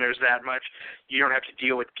other prisoners that much. You don't have to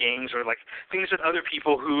deal with gangs or things that other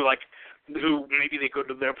people who maybe they go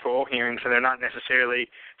to their parole hearings and they're not necessarily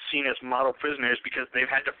seen as model prisoners because they've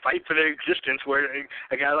had to fight for their existence, where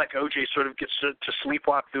a guy like OJ sort of gets to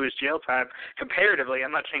sleepwalk through his jail time comparatively.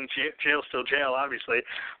 I'm not saying jail's still jail, obviously,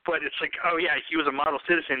 but it's oh yeah, he was a model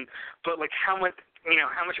citizen, but how much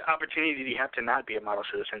opportunity did he have to not be a model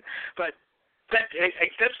citizen? But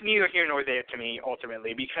that's neither here nor there to me,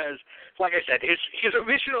 ultimately, because, like I said, his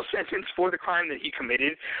original sentence for the crime that he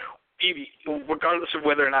committed, regardless of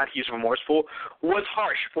whether or not he's remorseful, was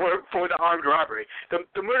harsh for the armed robbery.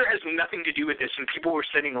 The murder has nothing to do with this, and people were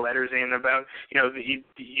sending letters in about,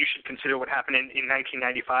 you should consider what happened in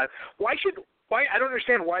 1995. Why I don't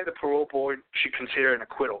understand why the parole board should consider an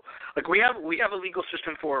acquittal. We have a legal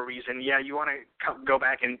system for a reason. Yeah, you want to go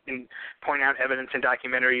back and point out evidence in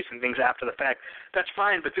documentaries and things after the fact. That's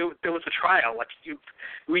fine, but there was a trial. You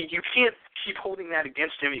can't keep holding that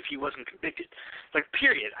against him if he wasn't convicted.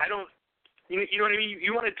 Period. I don't. You know what I mean?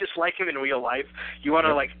 You want to dislike him in real life. You want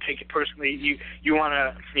to take it personally. You want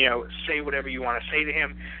to say whatever you want to say to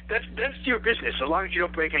him. That's your business. As long as you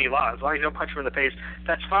don't break any laws, as long as you don't punch him in the face,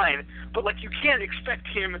 that's fine. But you can't expect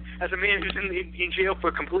him as a man who's in jail for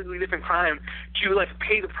a completely different crime to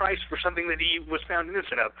pay the price for something that he was found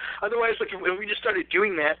innocent of. Otherwise, if we just started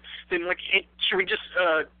doing that, then should we just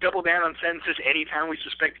double down on sentences anytime we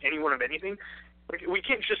suspect anyone of anything? We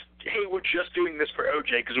can't just, hey, we're just doing this for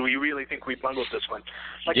OJ because we really think we bungled this one.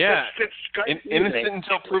 That's innocent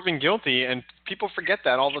until proven guilty, and people forget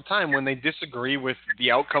that all the time when they disagree with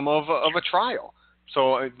the outcome of a trial.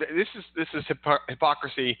 So this is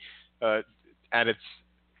hypocrisy at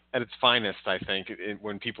its finest, I think,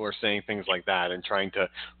 when people are saying things like that and trying to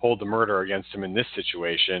hold the murder against him in this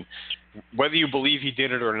situation. Whether you believe he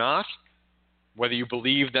did it or not, whether you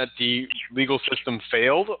believe that the legal system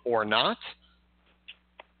failed or not,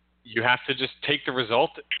 you have to just take the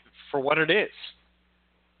result for what it is.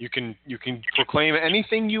 You can proclaim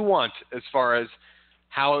anything you want as far as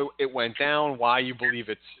how it went down, why you believe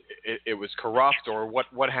it was corrupt, or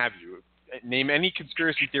what have you. Name any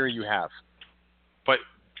conspiracy theory you have. But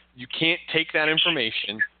you can't take that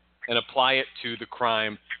information and apply it to the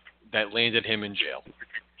crime that landed him in jail.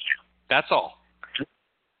 That's all.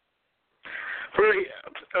 Rury,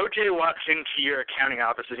 OJ walks into your accounting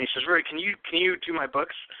office and he says, "Rury, can you do my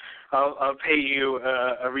books? I'll pay you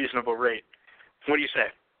a reasonable rate." What do you say?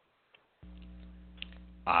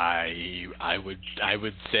 I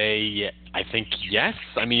would say I think yes.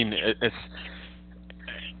 I mean, as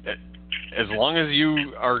long as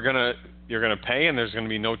you're gonna pay and there's gonna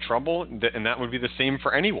be no trouble, and that would be the same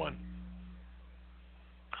for anyone.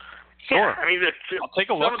 Sure. Yeah, I mean, I'll take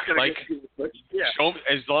a look. Show,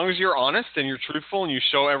 as long as you're honest and you're truthful and you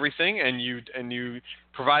show everything and you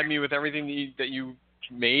provide me with everything that you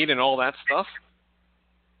made and all that stuff.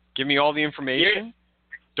 Give me all the information. Yeah.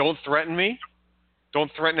 Don't threaten me.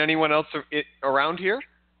 Don't threaten anyone else around here.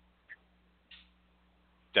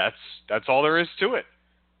 That's all there is to it.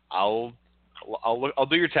 I'll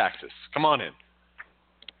do your taxes. Come on in.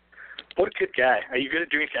 What a good guy. Are you good at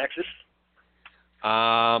doing taxes?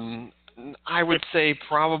 I would say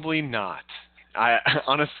probably not.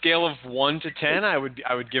 On a scale of 1 to 10, I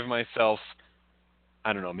would give myself,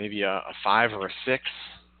 I don't know, maybe a 5 or a 6.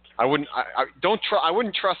 I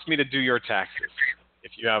wouldn't trust me to do your taxes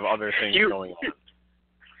if you have other things going on.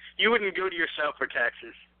 You wouldn't go to yourself for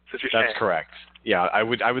taxes. That's correct. Yeah, I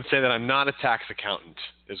would say that I'm not a tax accountant.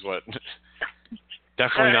 Is what.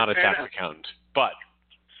 Definitely not a tax accountant. But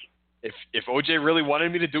if OJ really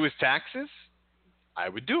wanted me to do his taxes, I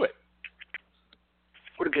would do it.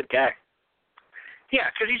 What a good guy. Yeah,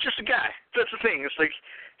 because he's just a guy. That's the thing. It's like,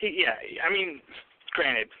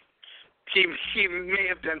 granted, he may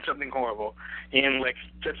have done something horrible, and like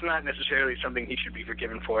that's not necessarily something he should be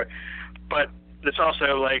forgiven for, but it's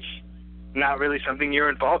also like not really something you're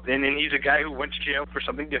involved in. And he's a guy who went to jail for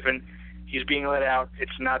something different. He's being let out.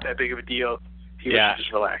 It's not that big of a deal. He was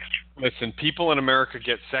just relaxed. Listen, people in America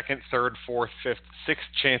get second, third, fourth, fifth, sixth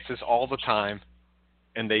chances all the time,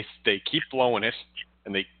 and they keep blowing it,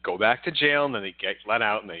 and they go back to jail, and then they get let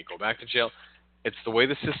out, and they go back to jail. It's the way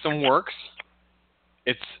the system works.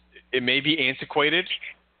 It may be antiquated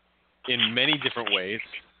in many different ways,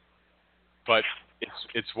 but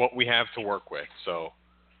it's what we have to work with. So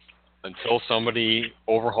until somebody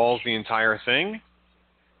overhauls the entire thing,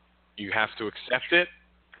 you have to accept it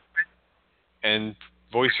and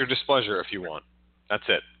voice your displeasure if you want. That's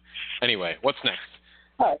it. Anyway, what's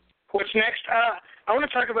next? What's next? I want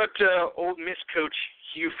to talk about Old Miss coach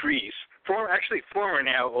Hugh Freeze. Former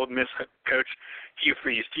now Old Miss coach Hugh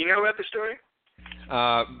Freeze. Do you know about the story?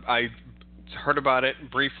 I heard about it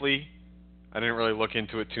briefly. I didn't really look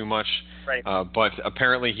into it too much. Right. But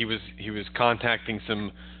apparently he was contacting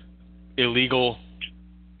some illegal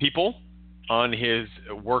people on his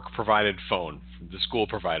work-provided phone. The school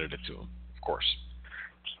provided it to him, of course.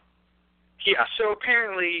 Yeah, so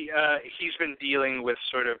apparently he's been dealing with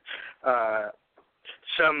sort of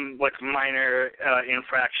some like minor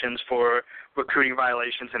infractions for recruiting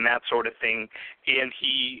violations and that sort of thing, and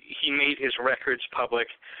he made his records public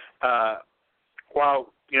while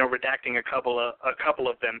redacting a couple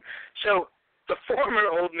of them. So the former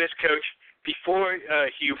Old Miss coach before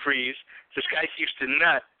Hugh Freeze, this guy Houston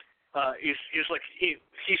Nutt, is like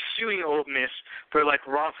he's suing Old Miss for like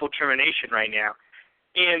wrongful termination right now,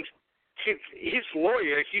 and his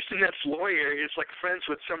lawyer, Houston Nutt's lawyer, is like friends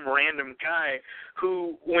with some random guy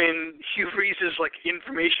who, when Hugh Freeze's like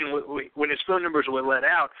information, when his phone numbers were let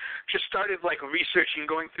out, just started like researching,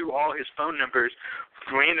 going through all his phone numbers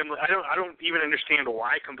randomly. I don't even understand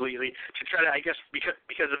why completely, to try to, I guess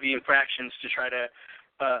because of the infractions, to try to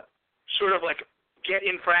sort of like get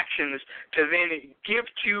infractions to then give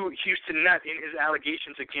to Houston Nutt in his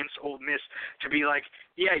allegations against Old Miss to be like,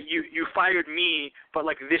 yeah, you fired me, but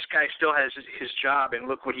like this guy still has his job and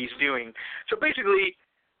look what he's doing. So basically,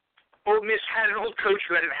 Old Miss had an old coach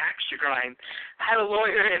who had an axe to grind, had a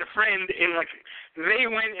lawyer and a friend, and like they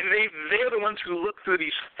went and they're the ones who looked through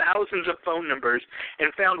these thousands of phone numbers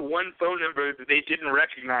and found one phone number that they didn't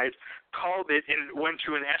recognize, called it, and went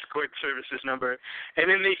to an escort services number, and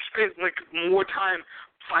then they spent like more time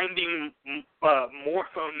finding more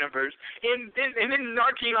phone numbers, and then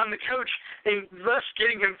narking on the coach, and thus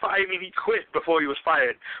getting him fired. I mean, he quit before he was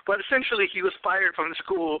fired, but essentially he was fired from the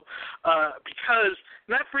school because,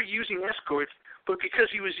 not for using escorts, but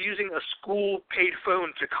because he was using a school-paid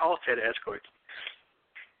phone to call said escorts.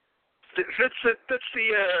 That's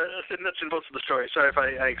the nuts and bolts of the story. Sorry if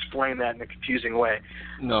I explained that in a confusing way.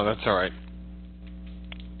 No, that's all right.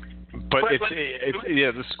 But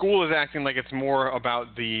the school is acting like it's more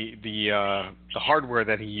about the hardware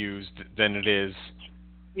that he used than it is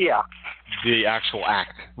the actual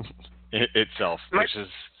act itself, which is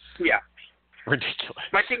ridiculous.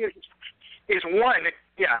 My thing is one,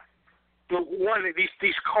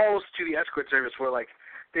 these calls to the escort service were like,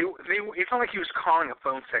 it's not like he was calling a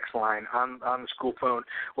phone sex line on the school phone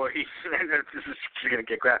where he this is going to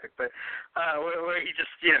get graphic, but where he just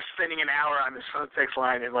spending an hour on this phone sex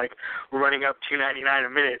line and like running up $2.99 a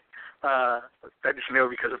minute. I just know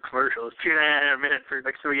because of commercials, $2.99 a minute for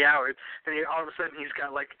like 3 hours, and all of a sudden he's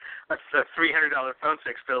got like a $300 phone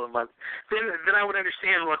sex bill a month. Then I would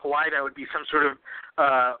understand like why that would be some sort of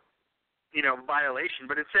violation,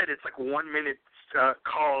 but instead it's like 1 minute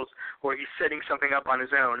calls where he's setting something up on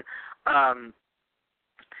his own.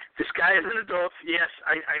 This guy is an adult. Yes,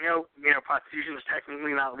 I know prostitution is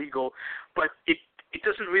technically not legal, but it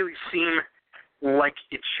doesn't really seem like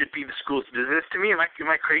it should be the school's business to me. Am I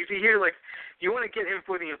crazy here? Like, you want to get him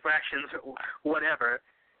for the infractions, whatever.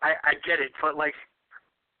 I get it, but like,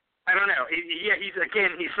 I don't know.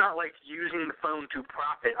 He's not like using the phone to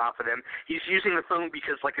profit off of them. He's using the phone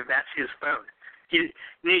because like that's his phone.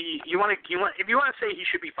 you want if you want to say he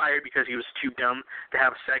should be fired because he was too dumb to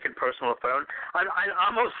have a second personal phone, I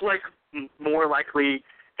almost more likely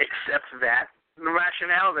accept that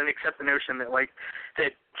rationale than accept the notion that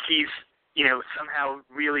that he's somehow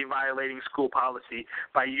really violating school policy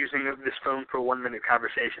by using this phone for 1-minute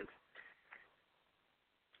conversations.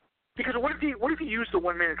 Because what if he used the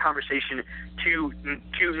 1-minute conversation to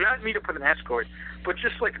not meet up with an escort, but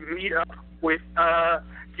just meet up with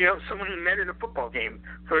someone he met at a football game,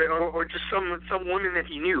 or just some woman that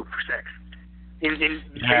he knew for sex. They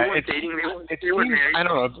weren't dating. They weren't married. I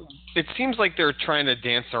don't know. It seems like they're trying to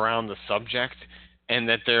dance around the subject, and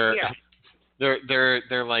that they're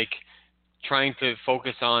trying to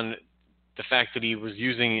focus on the fact that he was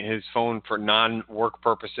using his phone for non-work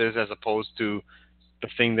purposes as opposed to the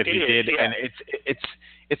thing that he did. Yeah. And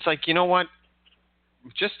it's like, you know what?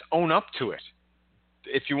 Just own up to it.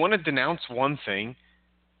 If you want to denounce one thing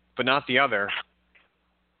but not the other,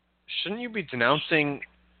 shouldn't you be denouncing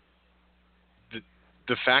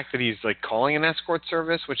the fact that he's calling an escort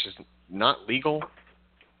service, which is not legal?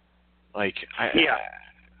 The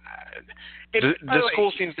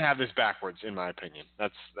school seems to have this backwards, in my opinion.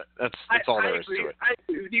 That's all there is to it. I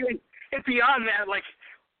agree with you. And beyond that, look,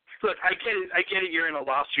 I get it. You're in a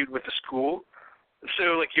lawsuit with the school,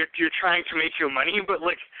 so you're trying to make your money, but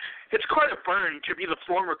it's quite a burn to be the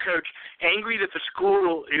former coach, angry that the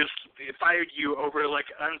school fired you over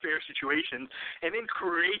unfair situations, and then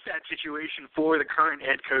create that situation for the current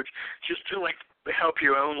head coach just to help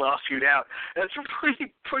your own lawsuit out. That's a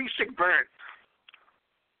pretty sick burn.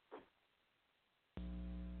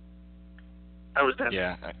 I was done.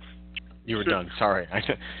 Yeah, you were done. Sorry.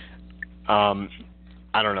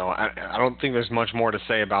 I don't know. I don't think there's much more to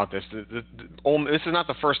say about this. This is not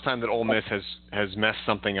the first time that Ole Miss has messed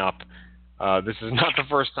something up. This is not the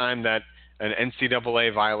first time that an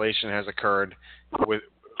NCAA violation has occurred with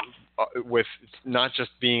not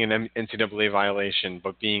just being an NCAA violation,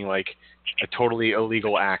 but being a totally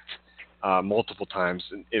illegal act multiple times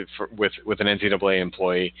with an NCAA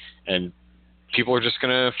employee, and people are just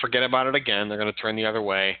going to forget about it again. They're going to turn the other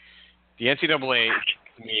way. The NCAA,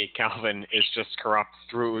 to me, Calvin, is just corrupt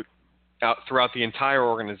throughout the entire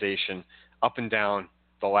organization, up and down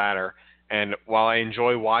the ladder. And while I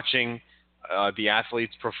enjoy watching the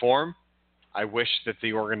athletes perform, I wish that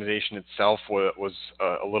the organization itself was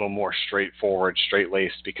a little more straightforward,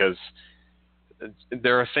 straight-laced, because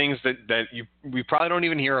there are things that we probably don't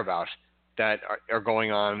even hear about that are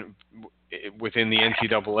going on within the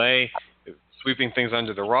NCAA, sweeping things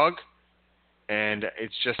under the rug, and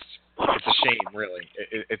it's a shame, really.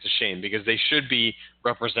 It's a shame, because they should be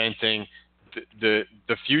representing the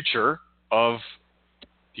future of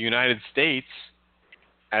the United States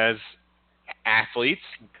as athletes,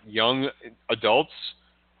 young adults,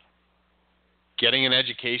 getting an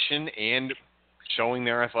education and showing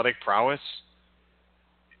their athletic prowess.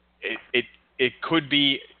 It could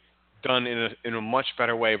be done in a much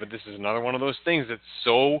better way, but this is another one of those things that's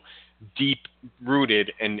so deep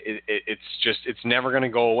rooted, and it's never going to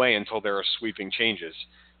go away until there are sweeping changes.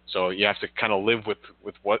 So you have to kind of live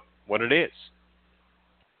with what it is.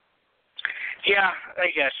 Yeah, I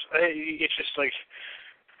guess it's just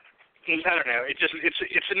I don't know.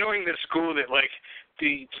 It's annoying that school that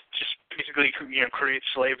just basically creates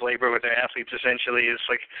slave labor with their athletes. Essentially, it's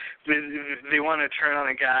they want to turn on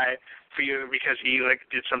a guy for you because he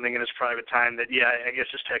did something in his private time that I guess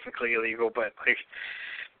is technically illegal, but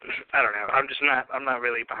I don't know. I'm not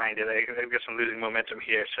really behind it. I guess I'm losing momentum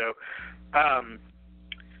here. So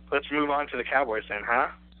let's move on to the Cowboys then, huh?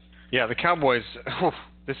 Yeah, the Cowboys.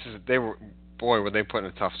 Were they put in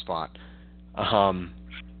a tough spot.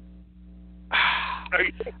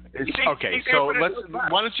 Okay, so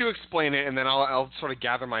why don't you explain it, and then I'll sort of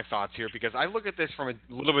gather my thoughts here, because I look at this from a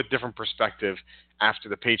little bit different perspective after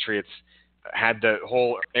the Patriots had the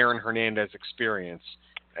whole Aaron Hernandez experience,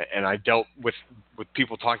 and I dealt with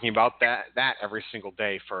people talking about that every single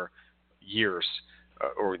day for years,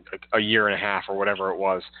 or a year and a half, or whatever it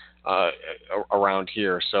was around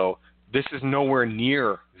here. So this is nowhere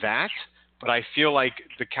near that, but I feel like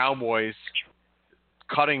the Cowboys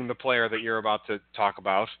cutting the player that you're about to talk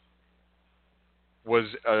about was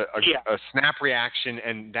a snap reaction,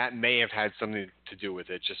 and that may have had something to do with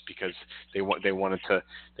it, just because they wanted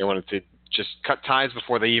to just cut ties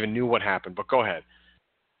before they even knew what happened. But go ahead.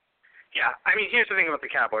 Yeah, I mean, here's the thing about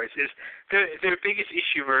the Cowboys is their biggest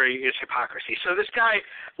issue, Rury, is hypocrisy. So this guy,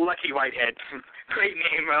 Lucky Whitehead, great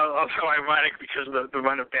name, although ironic because of the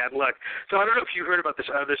run of bad luck. So I don't know if you heard about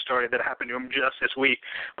this other story that happened to him just this week,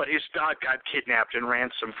 but his dog got kidnapped and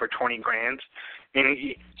ransomed for $20,000, and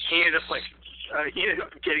he ended up he ended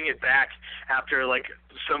up getting it back after like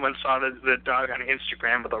someone saw the dog on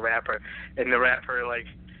Instagram with a rapper, and the rapper like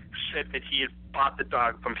said that he had bought the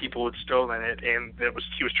dog from people who had stolen it, and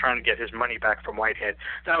he was trying to get his money back from Whitehead.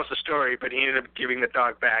 That was the story, but he ended up giving the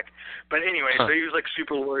dog back. But anyway, so he was like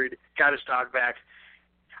super worried, got his dog back,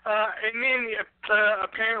 and then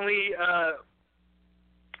apparently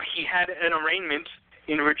he had an arraignment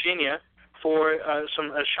in Virginia for a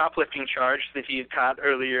shoplifting charge that he had caught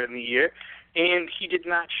earlier in the year, and he did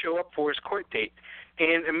not show up for his court date.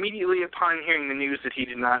 And immediately upon hearing the news that he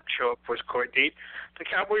did not show up for his court date, the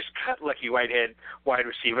Cowboys cut Lucky Whitehead, wide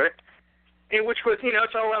receiver, and which was,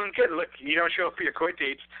 it's all well and good. Look, you don't show up for your court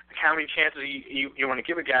dates. How many chances you want to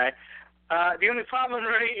give a guy? The only problem,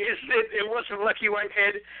 Rury, is that it wasn't Lucky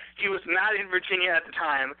Whitehead. He was not in Virginia at the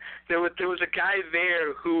time. There was a guy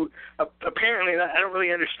there who apparently, I don't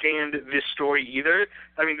really understand this story either.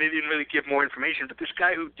 I mean, they didn't really give more information, but this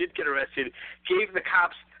guy who did get arrested gave the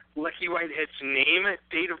cops Lucky Whitehead's name,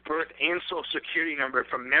 date of birth, and social security number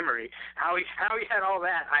from memory. How he had all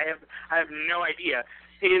that, I have no idea.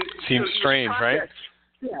 And seems strange, right?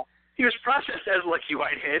 Yeah. He was processed as Lucky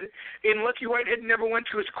Whitehead, and Lucky Whitehead never went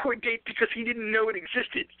to his court date because he didn't know it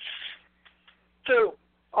existed. So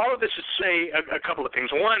all of this is to say a couple of things.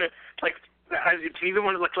 One, like, it's neither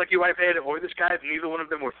one like Lucky Whitehead or this guy. Neither one of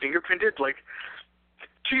them were fingerprinted. Like,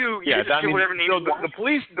 two, yeah, whatever name you want.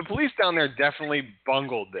 The police down there definitely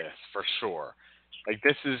bungled this for sure. Like,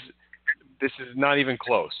 this is not even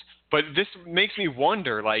close. But this makes me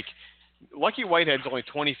wonder. Like, Lucky Whitehead's only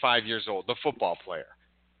 25 years old, the football player.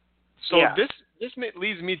 So this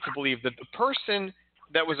leads me to believe that the person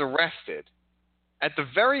that was arrested, at the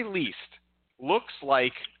very least, looks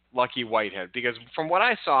like Lucky Whitehead, because from what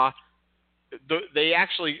I saw, they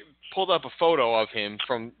actually pulled up a photo of him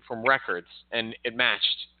from records, and it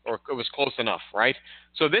matched, or it was close enough, right?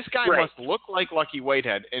 So this guy must look like Lucky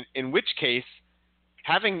Whitehead, in which case,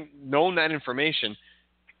 having known that information,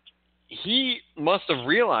 he must have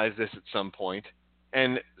realized this at some point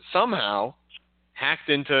and somehow hacked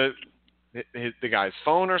into the guy's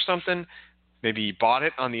phone or something. Maybe he bought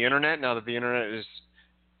it on the internet now that the internet is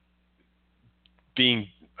being,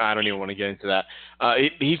 I don't even want to get into that.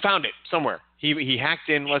 He found it somewhere. He hacked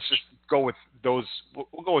in. Let's just go with those.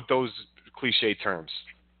 We'll go with those cliche terms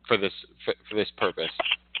for this purpose.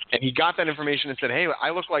 And he got that information and said, "Hey,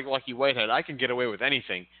 I look like Lucky Whitehead. I can get away with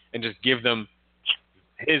anything," and just give them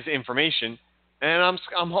his information, and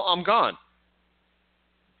I'm gone.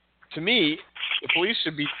 To me, the police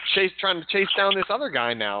should be trying to chase down this other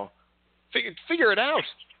guy now. Figure it out.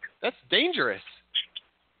 That's dangerous.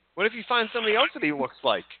 What if you find somebody else that he looks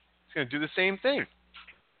like? He's going to do the same thing.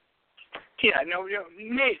 Yeah, no,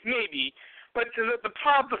 maybe. But the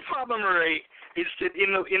problem, Ray, is that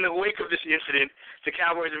in the wake of this incident, the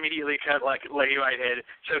Cowboys immediately cut Lucky Whitehead,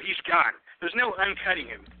 so he's gone. There's no uncutting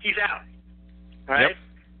him. He's out. All right? Yep.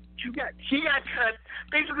 He got cut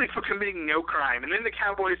basically for committing no crime, and then the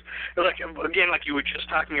Cowboys, like you were just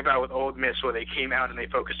talking about with Ole Miss, where they came out and they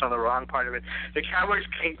focused on the wrong part of it. The Cowboys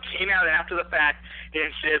came out after the fact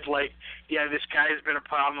and said, like, yeah, this guy has been a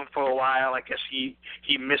problem for a while. I guess he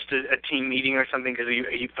missed a team meeting or something because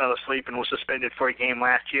he fell asleep and was suspended for a game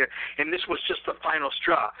last year, and this was just the final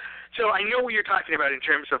straw. So I know what you're talking about in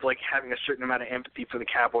terms of like having a certain amount of empathy for the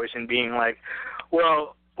Cowboys and being like,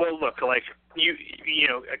 well, look, like you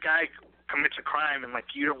know, a guy commits a crime and like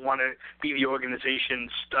you don't want to be the organization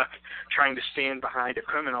stuck trying to stand behind a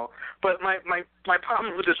criminal. But my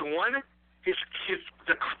problem with this one is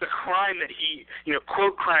the crime that he,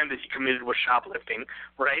 quote crime that he committed was shoplifting,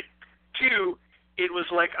 right? Two, it was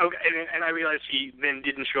like, okay, and I realized he then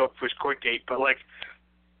didn't show up for his court date, but like,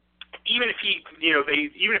 even if he,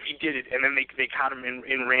 even if he did it and then they caught him and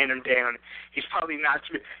ran him down, he's probably not,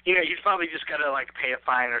 he's probably just got to like pay a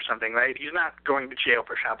fine or something, right? He's not going to jail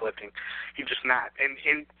for shoplifting. He's just not.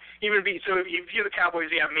 And even so if you're the Cowboys,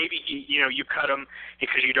 yeah, maybe you cut him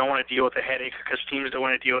because you don't want to deal with the headache, because teams don't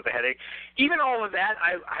want to deal with the headache. Even all of that,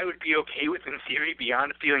 I would be okay with in theory,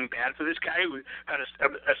 beyond feeling bad for this guy who had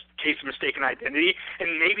a case of mistaken identity.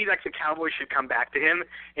 And maybe like the Cowboys should come back to him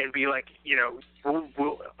and be like,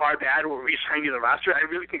 our bad, we'll reassign you to the roster. I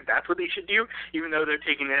really think that's what they should do, even though they're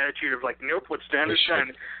taking the attitude of like, nope, what's done is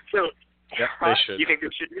done. So, yeah, they should. You think they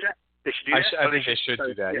should do that? They should do that? I think they should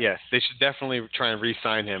do that. Yeah. Yes, they should definitely try and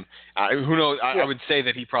re-sign him. Who knows? I would say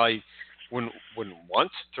that he probably wouldn't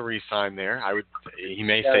want to re-sign there. He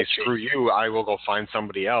may say, "Screw you, I will go find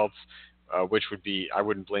somebody else," which would be, I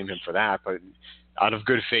wouldn't blame him for that. But out of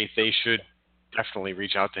good faith, they should definitely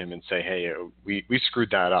reach out to him and say, "Hey, we screwed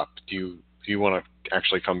that up. Do you want to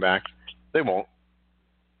actually come back?" They won't.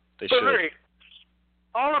 They should.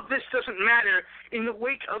 all of this doesn't matter in the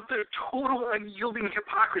wake of their total unyielding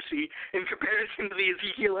hypocrisy in comparison to the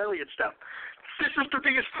Ezekiel Elliott stuff. This is the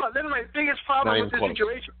biggest problem. That's my biggest problem with this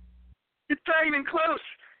situation. It's not even close.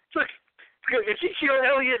 It's like Ezekiel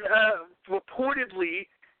Elliott reportedly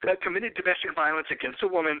committed domestic violence against a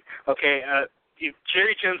woman. Okay,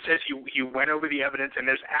 Jerry Jones says he went over the evidence, and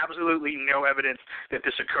there's absolutely no evidence that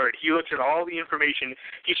this occurred. He looked at all the information.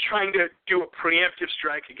 He's trying to do a preemptive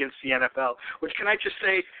strike against the NFL, which, can I just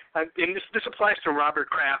say, and this applies to Robert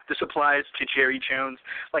Kraft, this applies to Jerry Jones.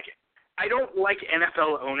 Like, I don't like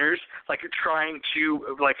NFL owners trying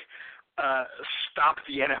to stop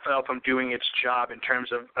the NFL from doing its job in terms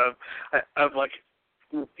of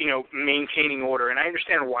maintaining order. And I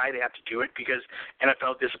understand why they have to do it, because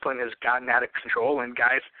NFL discipline has gotten out of control and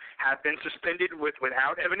guys have been suspended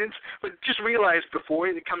without evidence. But just realize, before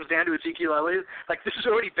it comes down to Ezekiel Elliott, this has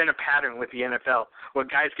already been a pattern with the NFL, where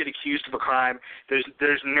guys get accused of a crime,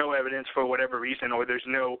 there's no evidence for whatever reason, or there's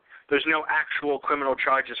no actual criminal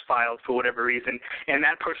charges filed for whatever reason, and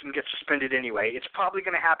that person gets suspended anyway. It's probably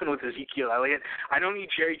going to happen with Ezekiel Elliott. I don't need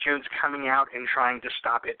Jerry Jones coming out and trying to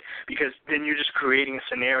stop it, because then you're just creating a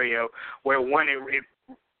scenario where, one, it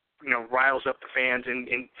riles up the fans,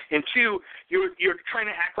 and two, you're trying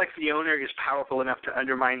to act like the owner is powerful enough to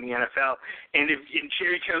undermine the NFL. And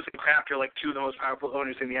Jerry Jones and Kraft are two of the most powerful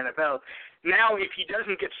owners in the NFL. Now, if he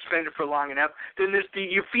doesn't get suspended for long enough, then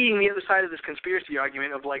you're feeding the other side of this conspiracy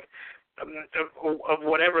argument of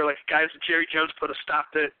whatever, guys, Jerry Jones put a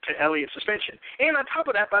stop to Elliott's suspension. And on top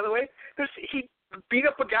of that, by the way, he beat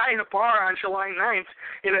up a guy in a bar on July 9th,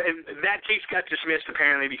 and that case got dismissed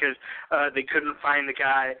apparently because they couldn't find the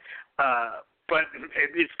guy. But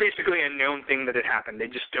it's basically a known thing that it happened. They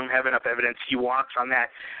just don't have enough evidence. He walks on that.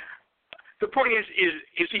 The point is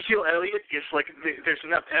Ezekiel Elliott is there's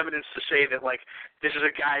enough evidence to say that this is a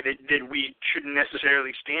guy that we shouldn't necessarily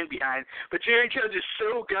stand behind. But Jerry Jones is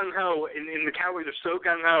so gung-ho, and the Cowboys are so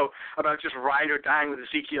gung-ho about just ride or dying with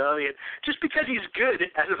Ezekiel Elliott, just because he's good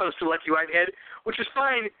as opposed to Lucky Whitehead, which is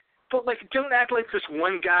fine. But don't act like this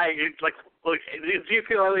one guy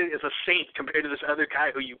Ezekiel Elliott is a saint compared to this other guy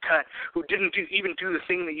who you cut, who didn't even do the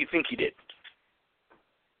thing that you think he did.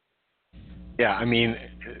 Yeah, I mean,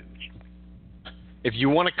 if you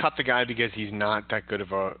want to cut the guy because he's not that good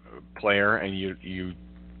of a player and you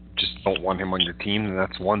just don't want him on your team, then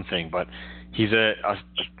that's one thing. But he's a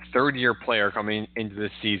third-year player coming into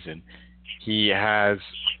this season. He has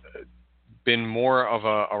been more of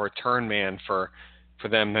a return man for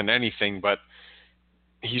them than anything, but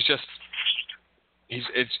he's just in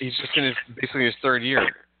basically his third year,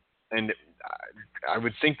 and I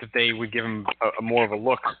would think that they would give him a more of a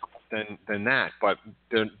look than that. But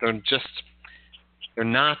they're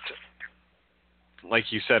not, like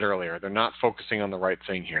you said earlier, they're not focusing on the right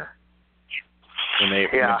thing here when they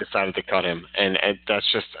decided to cut him, and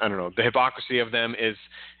that's just, I don't know, the hypocrisy of them is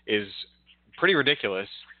pretty ridiculous,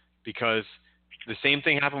 because the same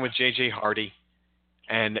thing happened with J.J. Hardy.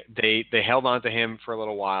 And they held on to him for a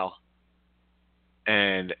little while,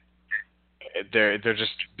 and they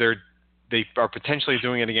are potentially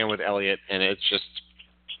doing it again with Elliott, and it's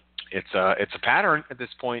a pattern at this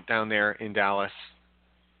point down there in Dallas.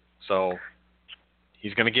 So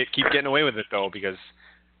he's going to keep getting away with it, though, because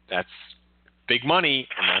that's big money,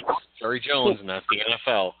 and that's Jerry Jones, and that's the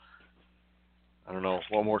NFL. I don't know,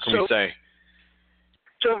 what more can we say?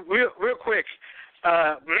 So real quick.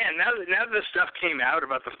 Man, now that this stuff came out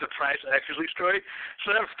about the Price Eckersley story,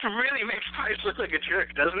 so that really makes Price look like a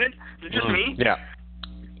jerk, doesn't it? Is it just me? Yeah.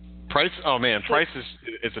 Price. Oh man, Price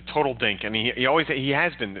is a total dink, and he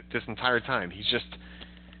has been this entire time.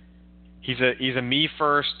 He's a me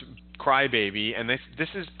first crybaby, and this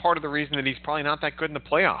is part of the reason that he's probably not that good in the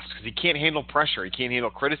playoffs, because he can't handle pressure, he can't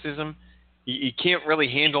handle criticism, he can't really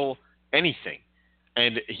handle anything,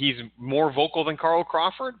 and he's more vocal than Carl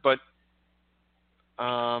Crawford, but.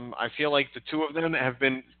 I feel like the two of them have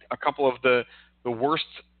been a couple of the worst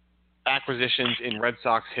acquisitions in Red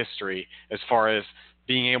Sox history as far as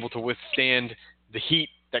being able to withstand the heat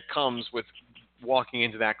that comes with walking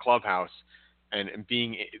into that clubhouse and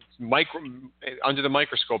being under the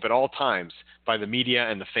microscope at all times by the media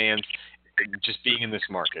and the fans, just being in this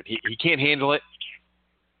market. He can't handle it.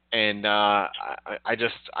 And I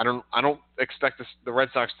don't expect the Red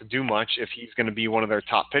Sox to do much if he's going to be one of their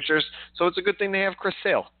top pitchers. So it's a good thing they have Chris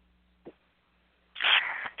Sale.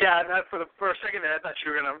 Yeah, for a second there, I thought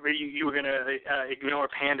you were gonna ignore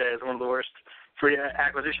Panda as one of the worst free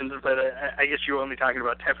acquisitions, but I guess you were only talking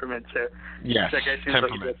about Temperament. So yes, that guy seems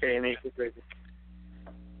like he's okay, and he's crazy.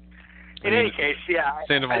 In any case, yeah,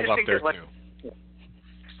 Sandoval's up there too.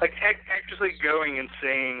 Actually going and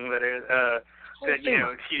saying that that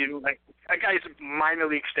he didn't like. A guy's minor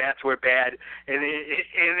league stats were bad, and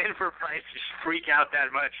then for Price to freak out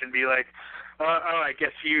that much and be like, I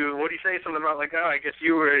guess you. What do you say? Something about like, I guess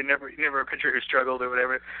you were never a pitcher who struggled or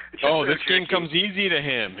whatever. This game comes easy to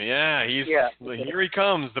him. Yeah, here he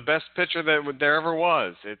comes, the best pitcher that there ever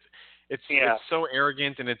was. It's so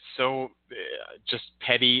arrogant and it's so just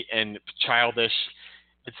petty and childish.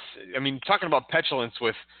 Talking about petulance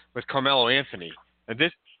with Carmelo Anthony. And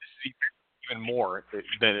this is even more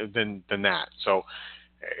than that. So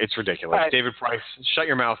it's ridiculous. David Price, shut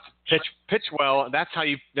your mouth. Pitch well. That's how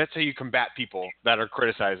you combat people that are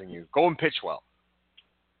criticizing you. Go and pitch well.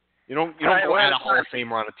 You don't go at a Hall of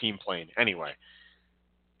Famer on a team plane. Anyway,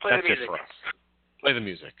 that's it for us. Play the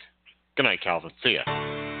music. Good night, Calvin. See ya.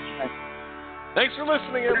 Thanks for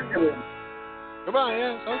listening, everyone. Goodbye.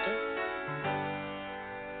 Yes, okay.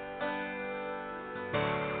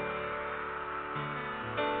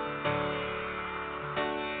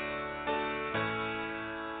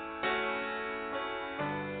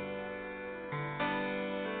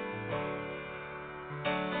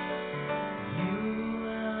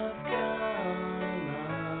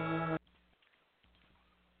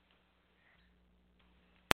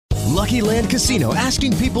 Lucky Land Casino,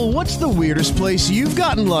 asking people, what's the weirdest place you've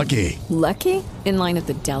gotten lucky? Lucky? In line at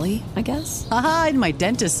the deli, I guess? Aha, in my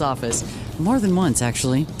dentist's office. More than once,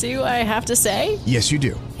 actually. Do I have to say? Yes, you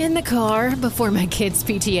do. In the car before my kids'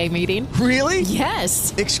 PTA meeting. Really?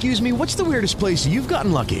 Yes. Excuse me, what's the weirdest place you've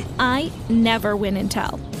gotten lucky? I never win and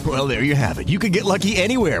tell. Well, there you have it. You can get lucky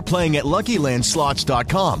anywhere, playing at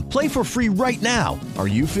LuckyLandSlots.com. Play for free right now. Are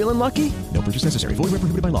you feeling lucky? No purchase necessary. Void where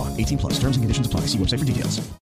prohibited by law. 18+. Terms and conditions apply. See website for details.